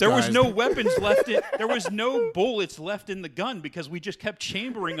 Send those There guys. was no weapons left. There was no bullets left in the gun because we just kept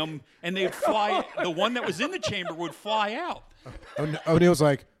chambering them, and they'd fly. The one that was in the chamber would fly out. O'Neill's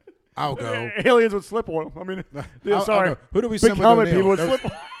like, I'll go. Aliens with slip oil. I mean, I'll sorry. go. Who do we Big send with helmet O'Neill? people with Those-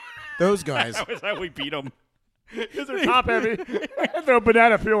 slip oil. Those guys. That was how we beat them. Because they're top heavy. Throw a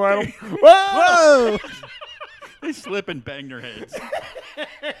banana peel at them. Whoa! Whoa! They slip and bang their heads.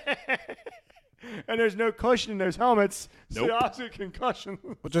 And there's no cushion in those helmets. So Nope. the opposite concussion.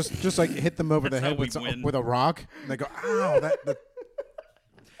 Well, just like hit them over the That's how head we with, win. with a rock, and they go, ow!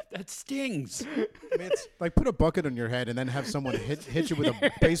 That stings. I mean, it's like put a bucket on your head and then have someone hit you with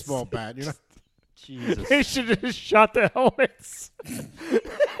a baseball bat. You know, Jesus. They should have just shot the helmets.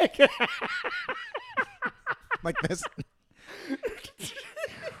 like this.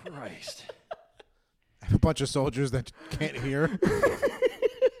 Christ. A bunch of soldiers that can't hear.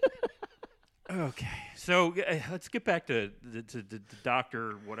 Okay, so let's get back to the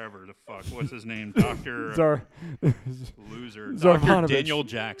doctor, whatever the fuck. What's his name? Doctor Loser. Dr. Zarvanovich. Daniel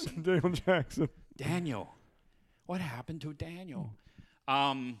Jackson. Daniel Jackson. Daniel. What happened to Daniel?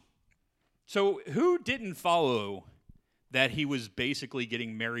 So who didn't follow that he was basically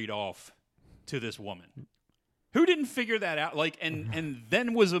getting married off to this woman? Who didn't figure that out? Like, and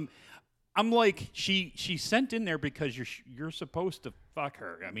then was I'm like, she sent in there because you're supposed to Fuck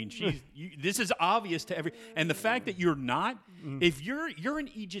her. I mean, this is obvious to every. And the fact that you're not, if you're an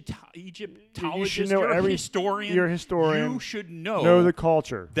Egyptologist, know you're a every- historian. you're a historian. You should know the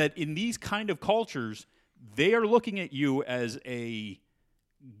culture. that in these kind of cultures, they are looking at you as a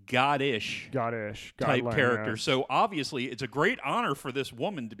goddish Goddish. type godlike, character. yes. So obviously, it's a great honor for this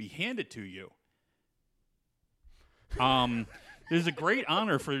woman to be handed to you. There's a great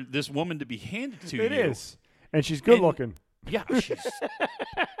honor for this woman to be handed to you. It is. And she's good And- looking. Yeah, she's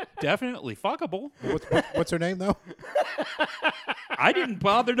definitely fuckable. What's her name though? I didn't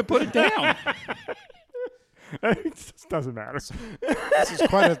bother to put it down. It just doesn't matter.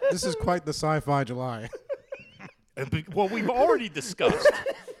 This is quite the sci-fi July. Well, we've already discussed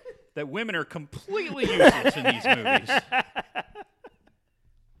that women are completely useless in these movies.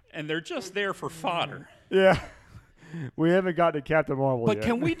 And they're just there for fodder. Yeah. We haven't got to Captain Marvel But yet.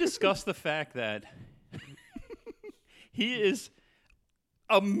 can we discuss the fact that he is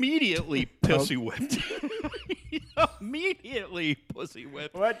immediately pussy whipped? Immediately pussy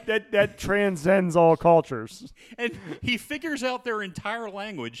whipped. What? That transcends all cultures. And he figures out their entire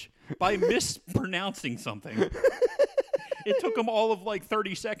language by mispronouncing something. It took him all of like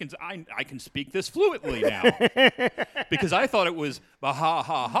 30 seconds. I can speak this fluently now. Because I thought it was bah-ha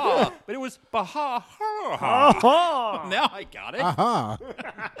ha ha, but it was bah-ha ha ha. Oh, Now I got it. Aha!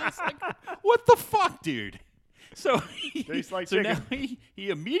 It's like, what the fuck, dude? So, Tastes like so now chicken. he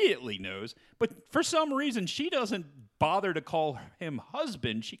immediately knows. But for some reason, she doesn't bother to call him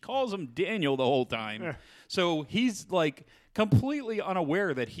husband. She calls him Daniel the whole time. Yeah. So he's like completely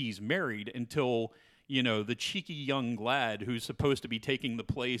unaware that he's married until, the cheeky young lad who's supposed to be taking the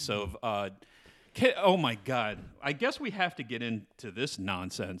place of, oh my God. I guess we have to get into this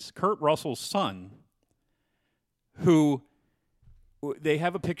nonsense. Kurt Russell's son, who they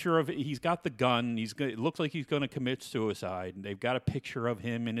have a picture of. He's got the gun. It looks like he's going to commit suicide. And they've got a picture of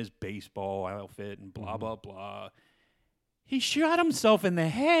him in his baseball outfit and blah blah blah. He shot himself in the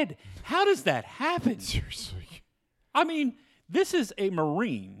head. How does that happen? seriously. I mean, this is a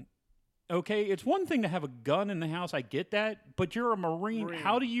Marine. Okay, it's one thing to have a gun in the house. I get that, but you're a Marine.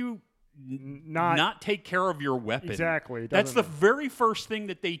 How do you not take care of your weapon? Exactly. That's the very first thing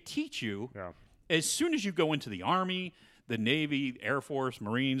that they teach you. Yeah. As soon as you go into the Army, the Navy, Air Force,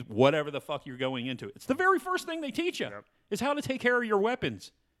 Marines, whatever the fuck you're going into, it's the very first thing they teach you is how to take care of your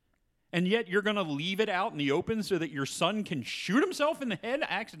weapons. And yet you're going to leave it out in the open so that your son can shoot himself in the head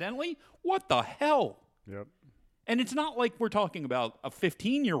accidentally? What the hell? Yep. And it's not like we're talking about a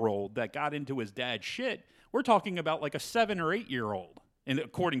 15-year-old that got into his dad's shit. We're talking about like a 7 or 8-year-old, and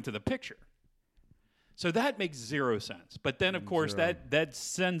according to the picture. So that makes zero sense. But then, of course, that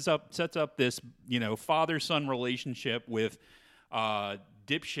sets up this father-son relationship with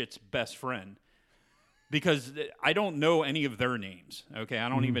dipshit's best friend. Because I don't know any of their names. Okay, I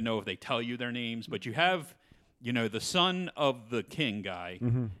don't even know if they tell you their names. But you have the son of the king guy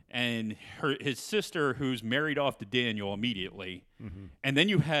and his sister who's married off to Daniel immediately. And then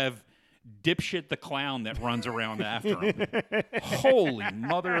you have dipshit the clown that runs around after him. Holy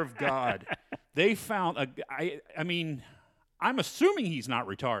mother of God. They found I mean, I'm assuming he's not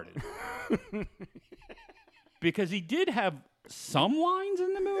retarded. Because he did have some lines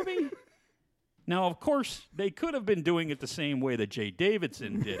in the movie. Now, of course, they could have been doing it the same way that Jay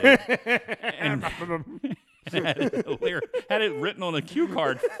Davidson did it. and had it written on a cue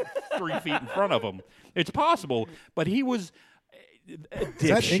card 3 feet in front of him. It's possible, but he was a Is that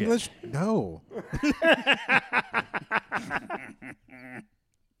dipshit. English? No.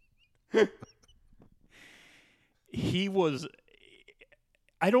 He was.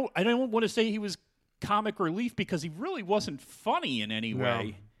 I don't want to say he was comic relief because he really wasn't funny in any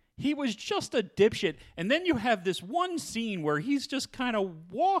way. He was just a dipshit. And then you have this one scene where he's just kind of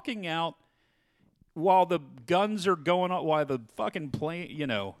walking out while the guns are going on, while the fucking plane,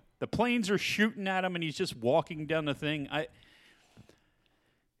 the planes are shooting at him, and he's just walking down the thing.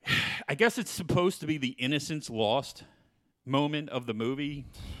 I guess it's supposed to be the innocence lost moment of the movie.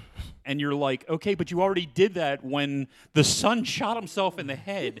 And you're like, okay, but you already did that when the son shot himself in the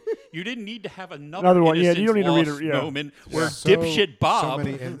head. You didn't need to have another one. Yeah, innocence you don't need to read lost it, yeah. moment where So- dipshit Bob So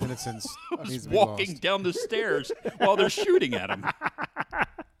many innocents was needs to be walking lost. down the stairs while they're shooting at him.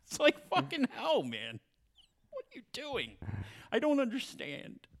 It's like fucking hell, man. What are you doing? I don't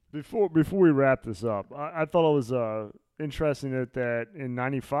understand. Before we wrap this up, I thought it was interesting that in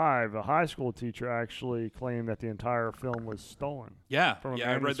 '95, a high school teacher actually claimed that the entire film was stolen. Yeah, From a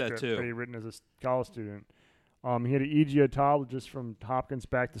I read that manuscript too. that he written as a college student. He had an Egyptologist from Hopkins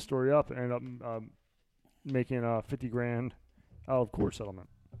back the story up and ended up making $50,000 out of court settlement.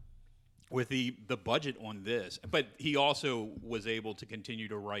 with the budget on this, but he also was able to continue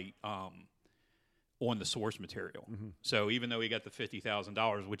to write on the source material. So even though he got the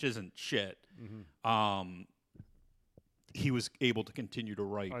 $50,000, which isn't shit, he was able to continue to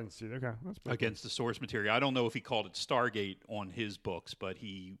write I didn't see it. Okay, that's pretty against the source material. I don't know if he called it Stargate on his books, but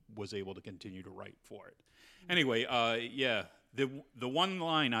he was able to continue to write for it. Anyway, yeah, the one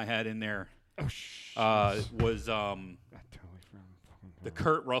line I had in there was I totally forgot. the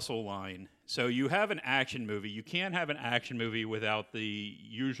Kurt Russell line. So you have an action movie. You can't have an action movie without the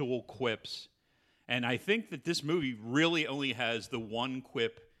usual quips. And I think that this movie really only has the one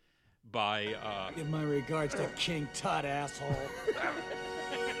quip by... Give my regards to King Tut, asshole.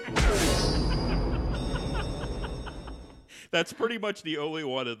 That's pretty much the only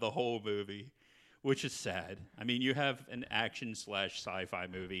one of the whole movie, which is sad. I mean, you have an action/sci-fi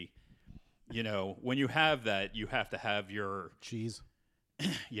movie. You know, when you have that, you have to have your... Cheese.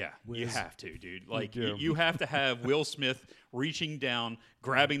 Yeah, you have to, dude. Like, do. you have to have Will Smith reaching down,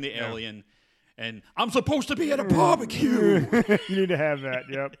 grabbing the alien, and I'm supposed to be at a barbecue. You need to have that.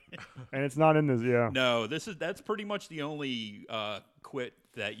 Yep. And it's not in this. Yeah. No, that's pretty much the only quit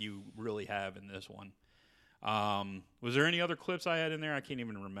that you really have in this one. Was there any other clips I had in there? I can't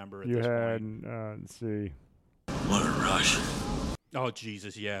even remember at You this had. point. Let's see. What a rush. Oh,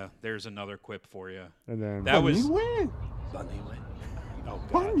 Jesus, yeah. There's another quip for you. And then That was... Bunny Oh,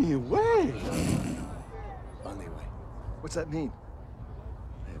 God. way. Bunny way. What's that mean?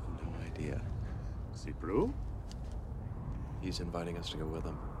 I have no idea. See, Brew? He's inviting us to go with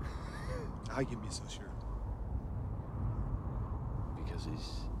him How you be so sure? because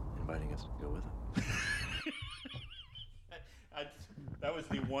he's inviting us to go with him. That was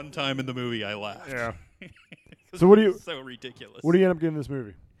the one time in the movie I laughed. Yeah. So what do you? So ridiculous. What do you end up giving this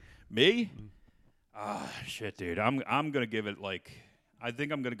movie? Me? Shit, dude. I'm gonna give it I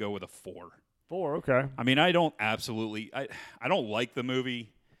think I'm gonna go with a 4. 4. Okay. I mean, I don't like the movie,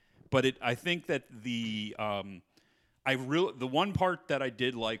 but I think that the one part that I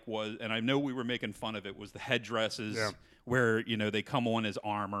did like was, and I know we were making fun of it, was the headdresses. Yeah. Where they come on as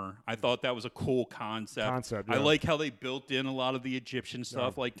armor. I thought that was a cool concept. Yeah. I like how they built in a lot of the Egyptian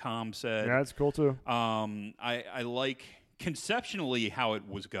stuff, like Tom said. Yeah, that's cool too. I like conceptually how it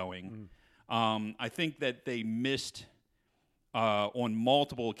was going. I think that they missed on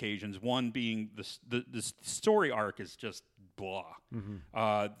multiple occasions. One being the story arc is just blah.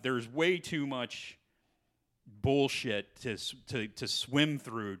 There's way too much bullshit to swim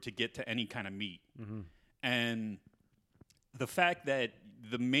through to get to any kind of meat. And the fact that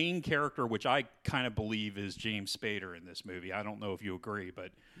the main character, which I kind of believe is James Spader in this movie, I don't know if you agree,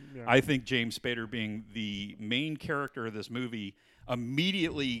 but I think James Spader being the main character of this movie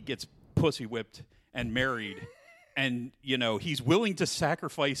immediately gets pussy whipped and married, and he's willing to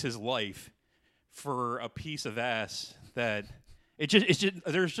sacrifice his life for a piece of ass that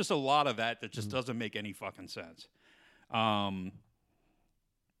there's just a lot of that just doesn't make any fucking sense.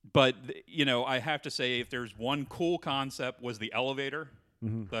 But I have to say, if there's one cool concept, was the elevator.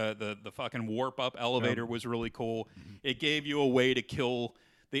 The fucking warp up elevator was really cool. It gave you a way to kill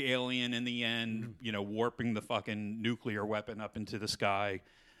the alien in the end. Warping the fucking nuclear weapon up into the sky.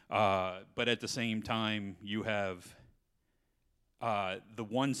 But at the same time, you have the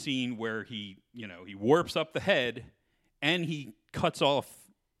one scene where he warps up the head, and he cuts off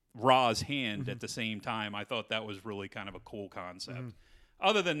Ra's hand at the same time. I thought that was really kind of a cool concept.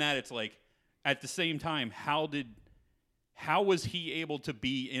 Other than that, it's like, at the same time, how was he able to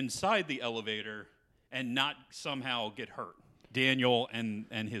be inside the elevator and not somehow get hurt? Daniel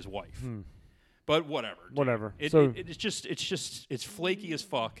and his wife. But whatever. dude. Whatever. It's flaky as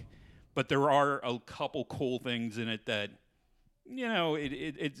fuck. But there are a couple cool things in it that,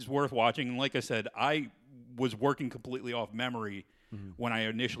 it's worth watching. And like I said, I was working completely off memory when I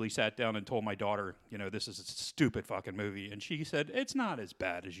initially sat down and told my daughter, this is a stupid fucking movie. And she said, it's not as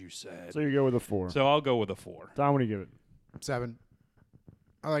bad as you said. So you go with a 4. So I'll go with a 4. Tom, what do you give it? 7.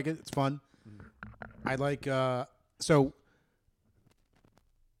 I like it. It's fun. I like so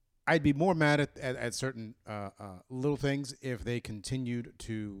I'd be more mad at certain little things if they continued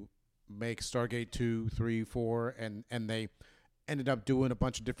to make Stargate 2, 3, 4 and they ended up doing a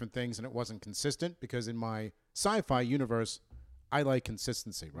bunch of different things and it wasn't consistent, because in my sci-fi universe I like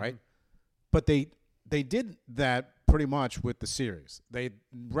consistency, right? But they did that pretty much with the series. They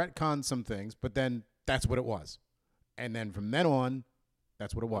retconned some things, but then that's what it was. And then from then on,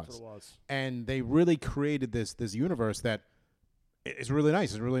 that's what it was. That's what it was. And they really created this universe that is really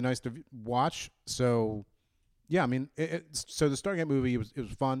nice. It's really nice to watch. So, yeah, I mean, so the Stargate movie, it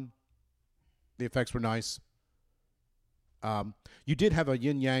was fun. The effects were nice. You did have a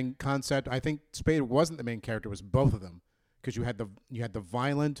yin yang concept. I think Spader wasn't the main character; it was both of them, because you had the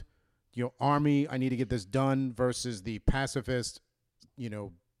violent, army. I need to get this done versus the pacifist,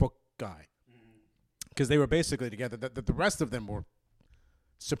 book guy, because they were basically together. The rest of them were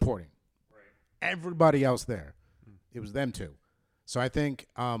supporting. Everybody else there, it was them two. So I think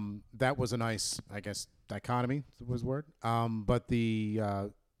that was a nice, I guess, dichotomy was the word. But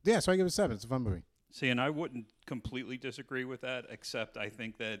so I give it a 7. It's a fun movie. See, and I wouldn't completely disagree with that, except I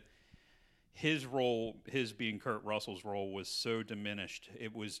think that his role, his being Kurt Russell's role, was so diminished.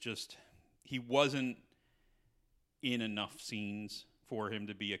 It was just, he wasn't in enough scenes for him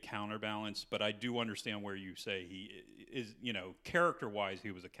to be a counterbalance, but I do understand where you say he is, character-wise,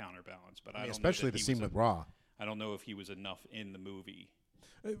 he was a counterbalance. But I don't especially know that the he scene was with Raw. I don't know if he was enough in the movie.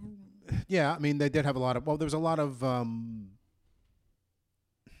 Yeah, I mean, they did have a lot of, there was a lot of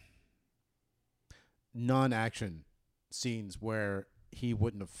non-action scenes where he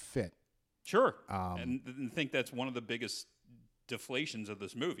wouldn't have fit. Sure, and I think that's one of the biggest deflations of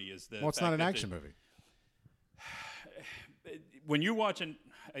this movie is that. Well, it's not an action movie. When you watch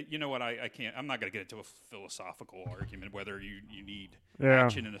you know what? I can't. I'm not going to get into a philosophical argument whether you need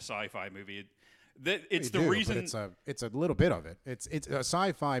action in a sci-fi movie. It's the reason. But it's a little bit of it. It's a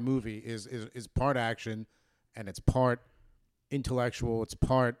sci-fi movie is part action, and it's part intellectual. It's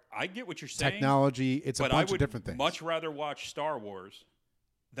part. I get what you're saying. Technology. It's a bunch of different things. Much rather watch Star Wars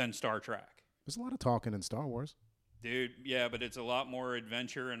than Star Trek. There's a lot of talking in Star Wars. Dude, yeah, but it's a lot more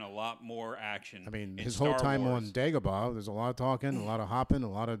adventure and a lot more action. I mean, in his Star whole time Wars. on Dagobah, there's a lot of talking, a lot of hopping, a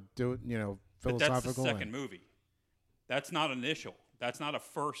lot of philosophical. But that's the second movie. That's not initial. That's not a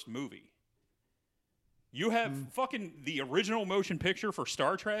first movie. You have fucking the original motion picture for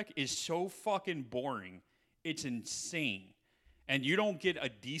Star Trek is so fucking boring. It's insane. And you don't get a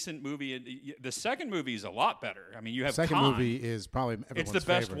decent movie. The second movie is a lot better. I mean, you have second Khan. movie is probably everyone's It's the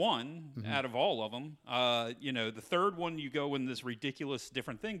best favorite. one out of all of them. The third one you go in this ridiculous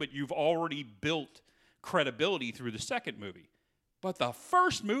different thing, but you've already built credibility through the second movie. But the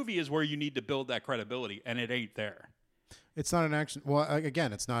first movie is where you need to build that credibility, and it ain't there. It's not an action. Well,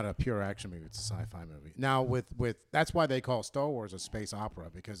 again, it's not a pure action movie. It's a sci-fi movie. Now, with that's why they call Star Wars a space opera,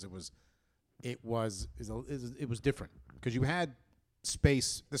 because it was different, because you had the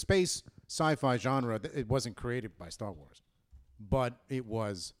space sci-fi genre. It wasn't created by Star Wars, but it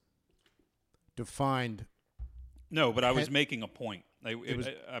was defined. No, but I was making a point.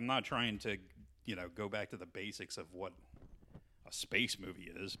 I'm not trying to, go back to the basics of what a space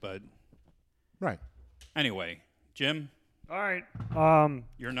movie is, but right. Anyway, Jim. All right.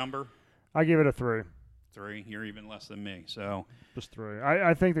 Your number? I give it a 3. 3. You're even less than me. So just 3.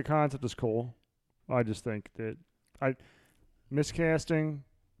 I think the concept is cool. I just think that miscasting,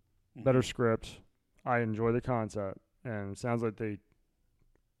 better script. I enjoy the concept, and it sounds like they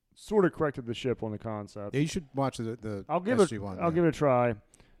sort of corrected the ship on the concept. Yeah, you should watch the I'll give SG-1, I'll give it a try,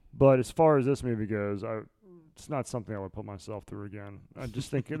 but as far as this movie goes, it's not something I would put myself through again. I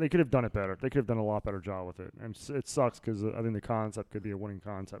just think they could have done it better. They could have done a lot better job with it, and it sucks because I think the concept could be a winning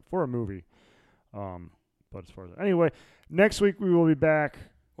concept for a movie. But as far as anyway, next week we will be back.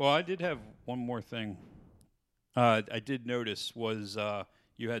 Well, I did have one more thing. I did notice was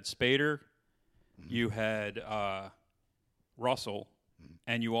you had Spader, you had Russell,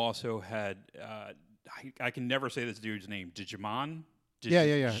 and you also had I can never say this dude's name. Digimon. Yeah.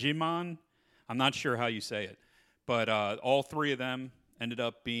 Digimon. I'm not sure how you say it, but all three of them ended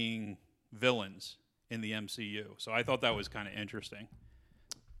up being villains in the MCU. So I thought that was kind of interesting.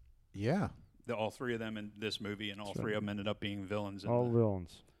 Yeah. All three of them in this movie, and all three of them ended up being villains. All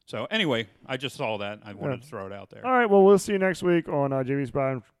villains. So anyway, I just saw that. I wanted to throw it out there. All right. Well, we'll see you next week on JV's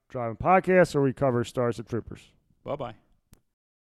Driving Podcast, where we cover Starship Troopers. Bye-bye.